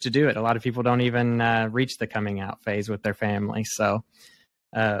courage to do it. A lot of people don't even reach the coming out phase with their family. So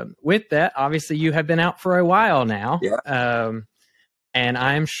with that, obviously you have been out for a while now. Yeah. And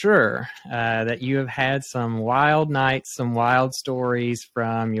I'm sure that you have had some wild nights, some wild stories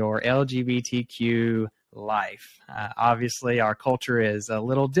from your LGBTQ life. Obviously, our culture is a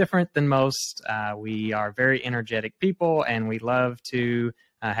little different than most. We are very energetic people, and we love to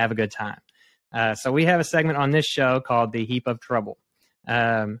have a good time. So we have a segment on this show called The Heap of Trouble,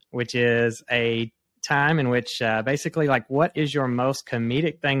 which is a time in which basically, like, what is your most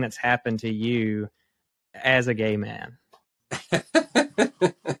comedic thing that's happened to you as a gay man?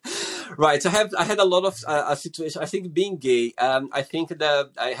 Right. I had a lot of situations. I think being gay, I think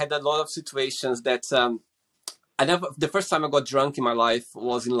that I had a lot of situations that the first time I got drunk in my life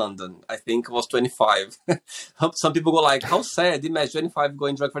was in London. I think I was 25. Some people go like, how sad. Imagine 25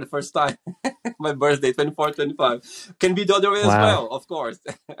 going drunk for the first time. My birthday, 24, 25. Can be the other way as well, of course.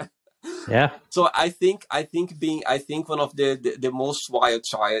 Yeah. So I think one of the most wild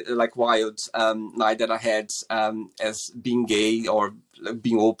night that I had as being gay or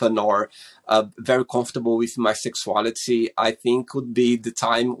being open or very comfortable with my sexuality, I think would be the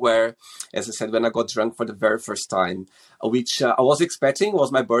time where, as I said, when I got drunk for the very first time, which I was expecting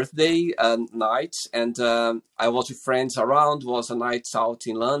was my birthday night, and I was with friends around. Was a night out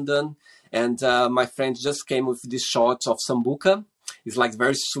in London, and my friend just came with this shot of sambuca. It's like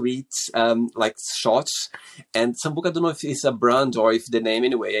very sweet, like shots. And Sambuca, I don't know if it's a brand or if the name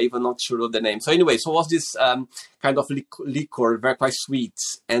anyway. I'm even not sure of the name. So anyway, so it was this kind of liquor, very quite sweet.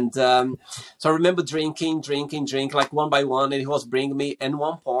 And so I remember drinking like one by one, and he was bringing me. And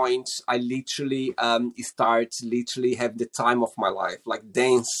one point, I literally literally have the time of my life, like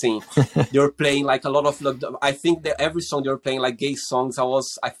dancing. They were playing like a lot of, I think that every song they were playing like gay songs.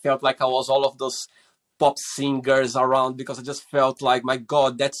 I felt like I was all of those pop singers around, because I just felt like, my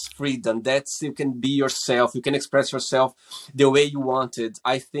God, that's freedom. That's, you can be yourself. You can express yourself the way you wanted.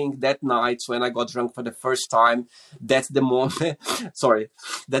 I think that night when I got drunk for the first time, that's the moment, that's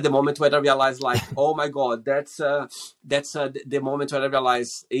the moment where I realized, like, oh my God, that's the moment where I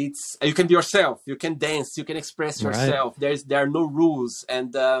realized you can be yourself. You can dance. You can express yourself. There are no rules.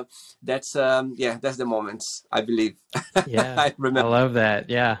 And that's the moment, I believe. Yeah, I remember. I love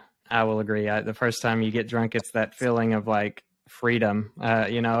that. Yeah, I will agree. The first time you get drunk, it's that feeling of like freedom.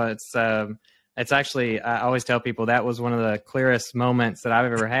 It's actually, I always tell people that was one of the clearest moments that I've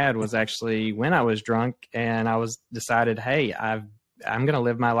ever had, was actually when I was drunk and I was decided, hey, I'm going to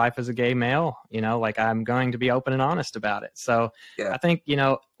live my life as a gay male, like I'm going to be open and honest about it. So I think,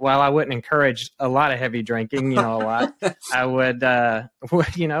 while I wouldn't encourage a lot of heavy drinking, a lot, I would,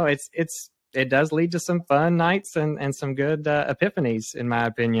 it does lead to some fun nights and some good epiphanies, in my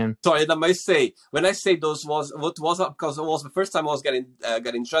opinion. Sorry, and I might say, when I say those because it was the first time I was getting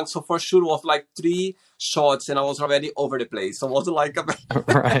drunk, so for sure it was like 3 shots and I was already over the place. So it wasn't like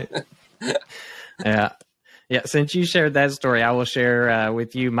right. Yeah. Since you shared that story, I will share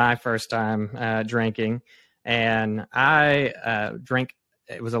with you my first time drinking, and I drank.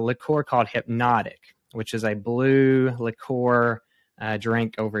 It was a liqueur called Hypnotic, which is a blue liqueur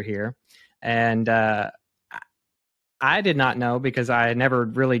drink over here. And I did not know, because I had never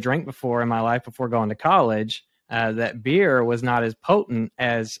really drank before in my life before going to college, that beer was not as potent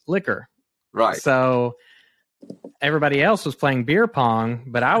as liquor. Right. So everybody else was playing beer pong,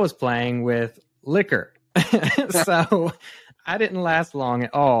 but I was playing with liquor. So I didn't last long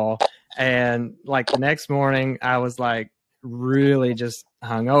at all. And like the next morning, I was like really just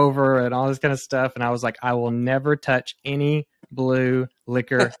hungover and all this kind of stuff. And I was like, I will never touch any blue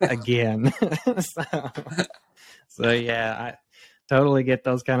liquor again. so yeah, I totally get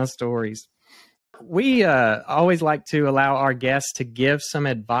those kind of stories. We always like to allow our guests to give some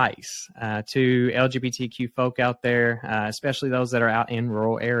advice to LGBTQ folk out there, especially those that are out in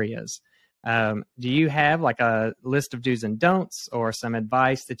rural areas. Do you have like a list of do's and don'ts, or some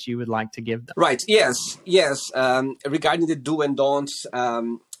advice that you would like to give them? Right. Yes. Regarding the do and don'ts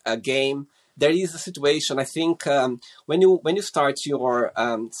game, there is a situation. I think when you start your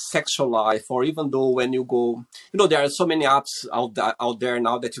sexual life, or even though when you go, there are so many apps out there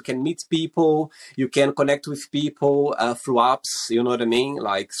now that you can meet people, you can connect with people through apps. You know what I mean?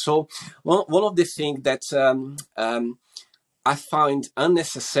 Like, so one of the things that I find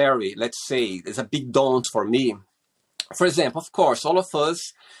unnecessary, let's say, is a big don't for me. For example, of course, all of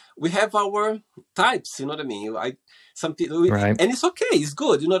us, we have our types, you know what I mean? Some people, right. And it's okay, it's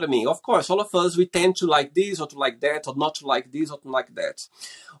good, you know what I mean? Of course, all of us, we tend to like this or to like that, or not to like this or to like that.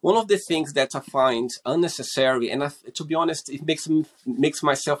 One of the things that I find unnecessary, and to be honest, it makes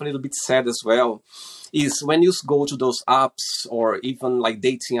myself a little bit sad as well, is when you go to those apps, or even like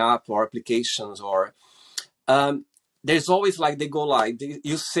dating app or applications, or there's always like, they go like,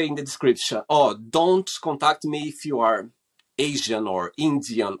 you say in the description, oh, don't contact me if you are Asian or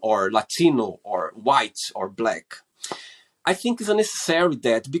Indian or Latino or white or black. I think it's unnecessary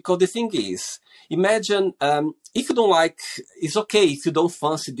that, because the thing is, imagine if you don't like, it's okay if you don't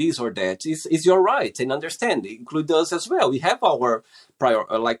fancy this or that. It's your right and understanding. Include us as well. We have our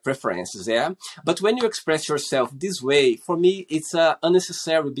preferences, yeah. But when you express yourself this way, for me, it's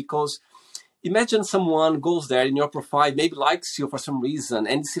unnecessary, because imagine someone goes there in your profile, maybe likes you for some reason,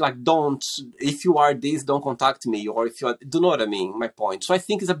 and see like, if you are this, don't contact me, or if you are, do you know what I mean? My point. So I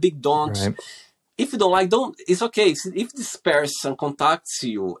think it's a big don't. Right. If you don't like, it's okay. If this person contacts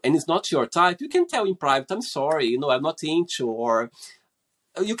you and it's not your type, you can tell in private, I'm sorry, I'm not into, or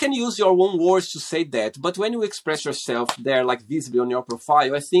you can use your own words to say that. But when you express yourself there, like visibly on your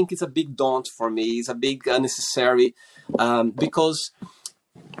profile, I think it's a big don't for me. It's a big unnecessary, because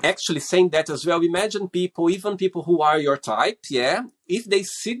actually saying that as well, imagine even people who are your type, yeah, if they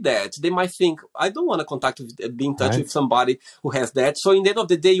see that, they might think, I don't want to be in touch with somebody who has that. So in the end of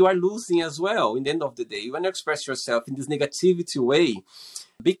the day, you are losing as well. In the end of the day, when you express yourself in this negativity way,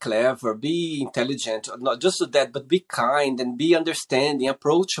 be clever, be intelligent, not just that, but be kind and be understanding,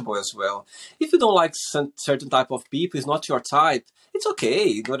 approachable as well. If you don't like some certain type of people, it's not your type, it's okay,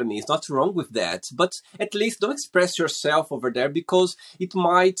 you know what I mean? It's not wrong with that. But at least don't express yourself over there, because it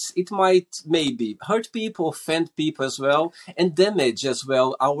might maybe hurt people, offend people as well, and damage as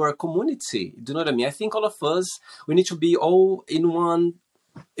well our community. Do you know what I mean? I think all of us, we need to be all in one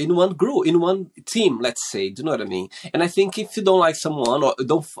group, in one team, let's say. Do you know what I mean? And I think if you don't like someone, or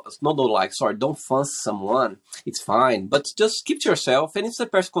don't fancy someone, it's fine. But just keep to yourself. And if the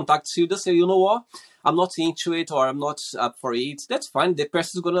person contacts you, just say, you know what? I'm not into it, or I'm not up for it. That's fine. The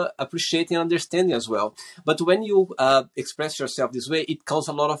person is going to appreciate and understand you as well. But when you express yourself this way, it causes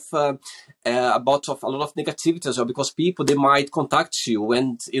a lot of negativity as well, because people, they might contact you,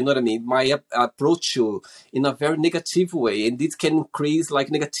 and you know what I mean, might approach you in a very negative way, and it can increase like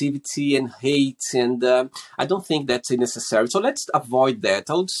negativity and hate, and I don't think that's necessary. So let's avoid that.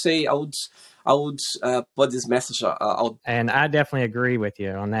 I would put this message out. And I definitely agree with you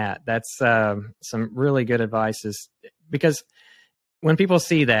on that. That's some really good advice, because when people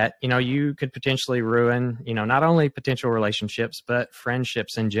see that, you could potentially ruin, not only potential relationships, but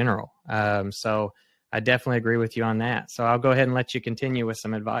friendships in general. So I definitely agree with you on that. So I'll go ahead and let you continue with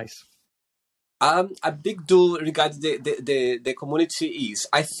some advice. A big deal regarding the community is,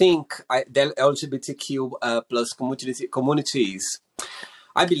 I think the LGBTQ plus communities.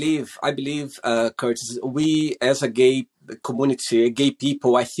 I believe, Curtis, we as a gay community, gay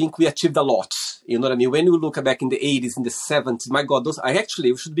people, I think we achieved a lot. You know what I mean? When you look back in the 80s, in the 70s, my God,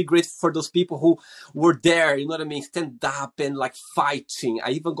 we should be grateful for those people who were there, you know what I mean? Stand up and like fighting.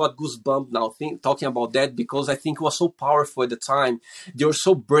 I even got goosebumps now talking about that, because I think it was so powerful at the time. They were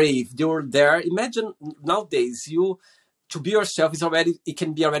so brave. They were there. Imagine nowadays, to be yourself it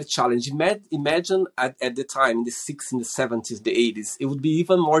can be already challenging. Imagine at the time, in the 60s, in the 70s, the 80s, it would be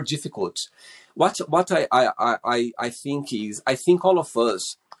even more difficult. What I think is, I think all of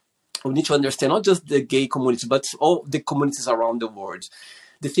us, we need to understand not just the gay community, but all the communities around the world.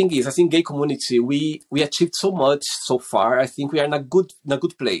 The thing is, I think gay community, we achieved so much so far. I think we are in a good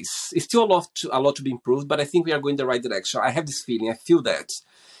place. It's still a lot to be improved, but I think we are going the right direction. I have this feeling. I feel that.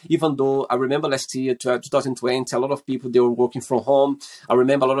 Even though I remember last year, 2020, a lot of people, they were working from home. I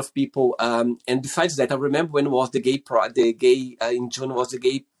remember a lot of people, and besides that, I remember when was in June was the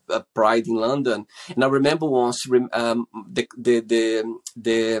gay Pride in London, and I remember once the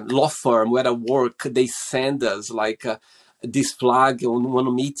law firm where I work, they send us like this flag on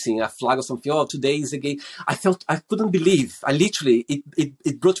one meeting, a flag or something. Oh, today is a gay. I couldn't believe.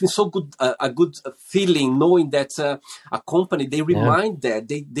 It brought me so good a good feeling, knowing that a company, they remind that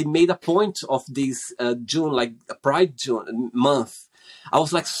they made a point of this June, like Pride June month. I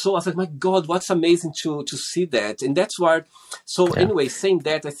was like, my God, what's amazing to see that. And that's why, anyway, saying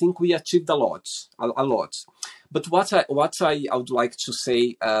that, I think we achieved a lot. But what I would like to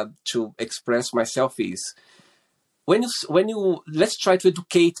say, to express myself is, when you let's try to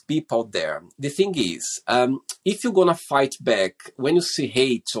educate people out there. The thing is, if you're gonna fight back when you see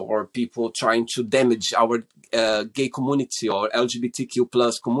hate or people trying to damage our gay community or LGBTQ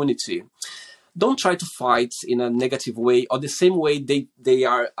plus community, don't try to fight in a negative way or the same way they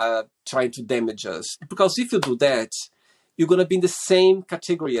are trying to damage us. Because if you do that, you're going to be in the same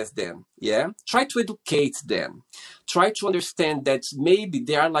category as them. Yeah. Try to educate them. Try to understand that maybe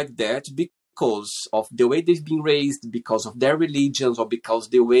they are like that because of the way they've been raised, because of their religions, or because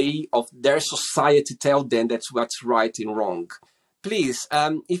the way of their society tell them that's what's right and wrong. Please,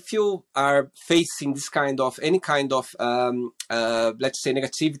 if you are facing any kind of, let's say,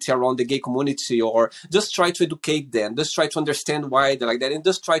 negativity around the gay community, or just try to educate them, just try to understand why they're like that, and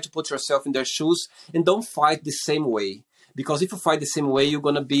just try to put yourself in their shoes, and don't fight the same way. Because if you fight the same way, you're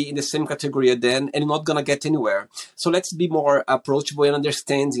going to be in the same category then, and you're not going to get anywhere. So let's be more approachable and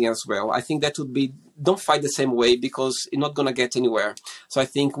understanding as well. I think that would be, don't fight the same way, because you're not going to get anywhere. So I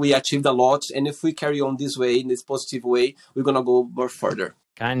think we achieved a lot. And if we carry on this way, in this positive way, we're going to go more further.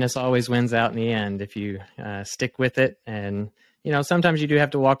 Kindness always wins out in the end if you stick with it. And, sometimes you do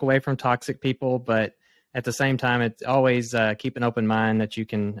have to walk away from toxic people, but at the same time, it's always keep an open mind that you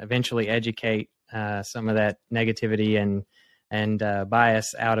can eventually educate some of that negativity and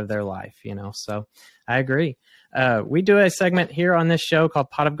bias out of their life, So I agree. We do a segment here on this show called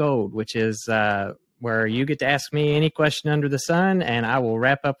Pot of Gold, which is where you get to ask me any question under the sun, and I will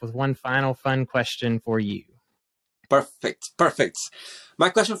wrap up with one final fun question for you. Perfect. My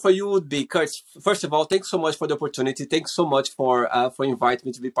question for you would be, Kurt, first of all, thanks so much for the opportunity. Thanks so much for inviting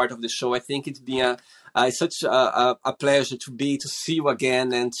me to be part of the show. I think it's been such a pleasure to see you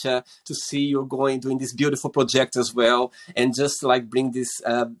again, and to see you doing this beautiful project as well, and just like bring this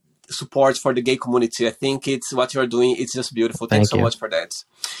support for the gay community. I think it's what you're doing. It's just beautiful. Thanks so much for that.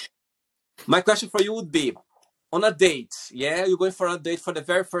 My question for you would be, on a date, you're going for a date for the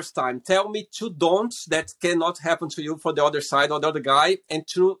very first time. Tell me 2 don'ts that cannot happen to you for the other side or the other guy, and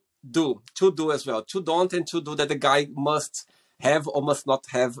 2 do as well. 2 don't and 2 do that the guy must have or must not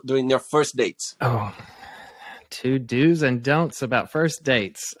have during your first date. Oh, 2 do's and don'ts about first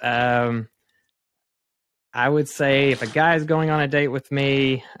dates. I would say if a guy's going on a date with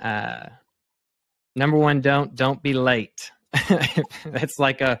me, number 1 don't be late. That's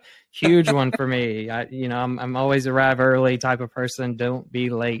like a huge one for me. I'm always arrive early type of person. Don't be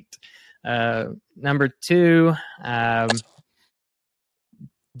late. Number 2, I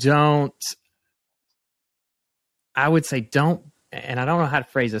would say don't, and I don't know how to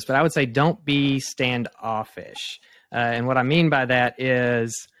phrase this, but I would say don't be standoffish. And what I mean by that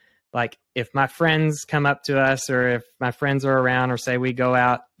is, like, if my friends come up to us, or if my friends are around, or say we go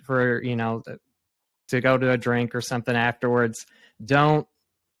out for, to go to a drink or something afterwards, don't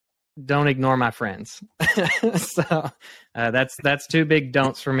ignore my friends. So that's 2 big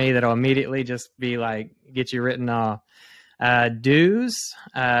don'ts for me that'll immediately just be like, get you written off. Do's,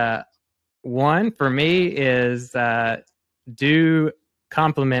 1 for me is do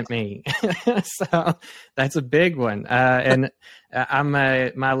compliment me. So that's a big one. And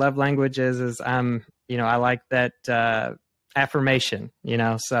my love language is I like that affirmation,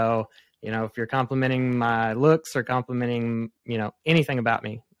 so if you're complimenting my looks or complimenting, anything about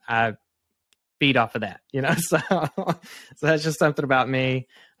me, I feed off of that, so that's just something about me.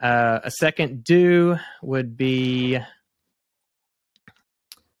 A second do would be,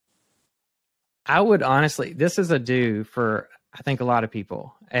 I would honestly, this is a do for, I think, a lot of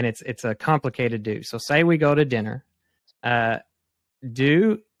people, and it's a complicated do. So say we go to dinner,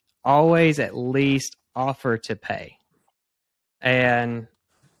 do always at least offer to pay. And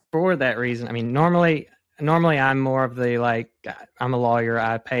for that reason, I mean, normally I'm more of the, like, I'm a lawyer,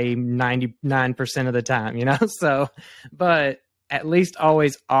 I pay 99% of the time, so, but at least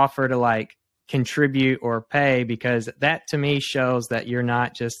always offer to, like, contribute or pay, because that to me shows that you're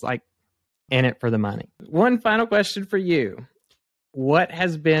not just like in it for the money. One final question for you. What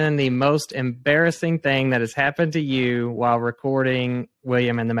has been the most embarrassing thing that has happened to you while recording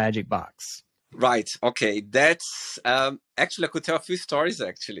William and the Magic Box? Right. Okay. That's actually, I could tell a few stories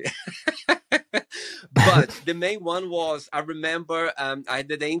actually. But the main one was, I remember I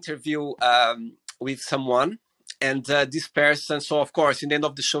did an interview with someone, and this person, so of course, in the end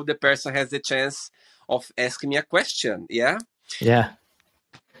of the show, the person has the chance of asking me a question. Yeah. Yeah.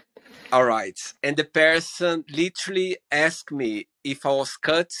 All right. And the person literally asked me if I was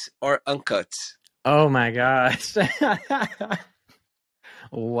cut or uncut. Oh my gosh.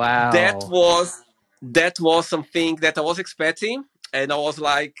 Wow. That was something that I was expecting. And I was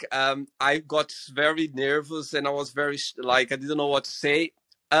like, I got very nervous, and I was very, I didn't know what to say.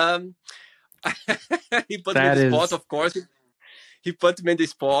 He put me in the spot, of course. He put me in the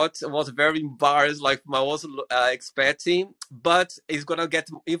spot. I was very embarrassed, like I wasn't expecting. But it's going to get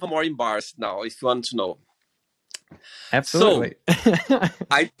even more embarrassed now, if you want to know. Absolutely. So,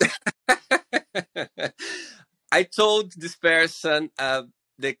 I told this person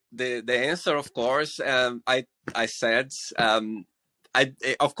the answer, of course. I said,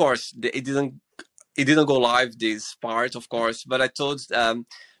 of course, it didn't go live, this part, of course, but I told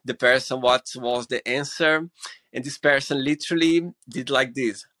the person what was the answer, and this person literally did like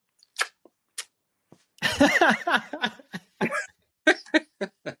this.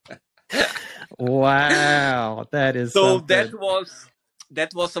 Wow, that is so something.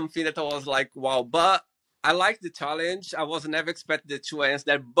 that was something that I was like, wow. But I like the challenge. I was never expected to answer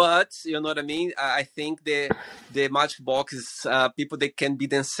that, but you know what I mean. I think the Magic Box is people, they can be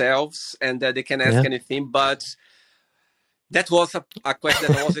themselves, and they can ask anything. But that was a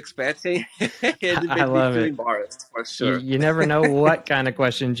question that I was expecting. It made me feel embarrassed, for sure. You never know what kind of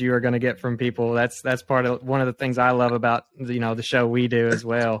questions you are going to get from people. That's part of one of the things I love about the show we do as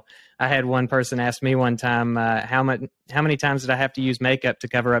well. I had one person ask me one time, how many times did I have to use makeup to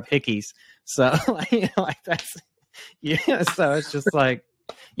cover up hickeys? So that's, yeah. So it's just like,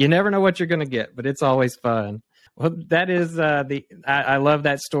 you never know what you're going to get, but it's always fun. Well, that is I love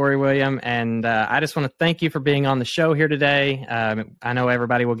that story, William, and I just want to thank you for being on the show here today. I know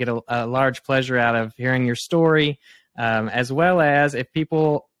everybody will get a large pleasure out of hearing your story, as well as if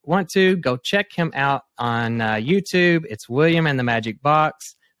people want to, go check him out on YouTube. It's William and the Magic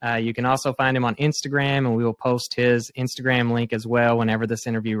Box. You can also find him on Instagram, and we will post his Instagram link as well whenever this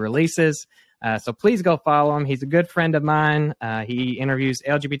interview releases. So please go follow him. He's a good friend of mine. He interviews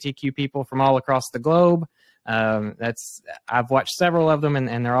LGBTQ people from all across the globe. I've watched several of them,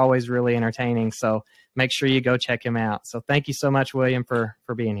 and they're always really entertaining. So make sure you go check him out. So thank you so much, William, for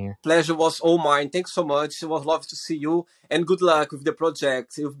being here. Pleasure was all mine. Thanks so much. It was lovely to see you, and good luck with the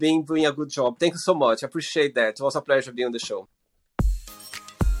project. You've been doing a good job. Thank you so much. I appreciate that. It was a pleasure being on the show.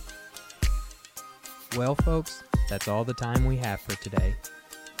 Well, folks, that's all the time we have for today.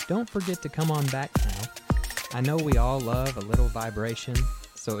 Don't forget to come on back now. I know we all love a little vibration,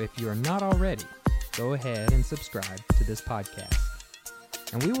 so if you are not already, go ahead and subscribe to this podcast.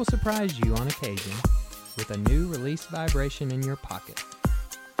 And we will surprise you on occasion with a new release vibration in your pocket.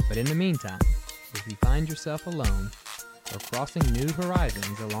 But in the meantime, if you find yourself alone or crossing new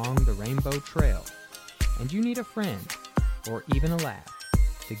horizons along the Rainbow Trail, and you need a friend or even a laugh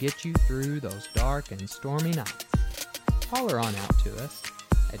to get you through those dark and stormy nights, holler on out to us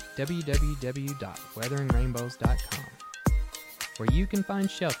at www.weatheringrainbows.com, where you can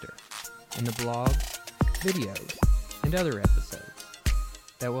find shelter in the blogs, videos, and other episodes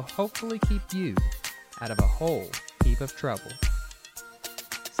that will hopefully keep you out of a whole heap of trouble.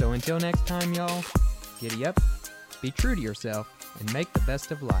 So until next time, y'all, giddy up, be true to yourself, and make the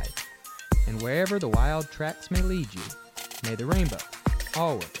best of life. And wherever the wild tracks may lead you, may the rainbow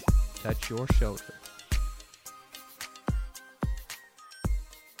always touch your shoulder.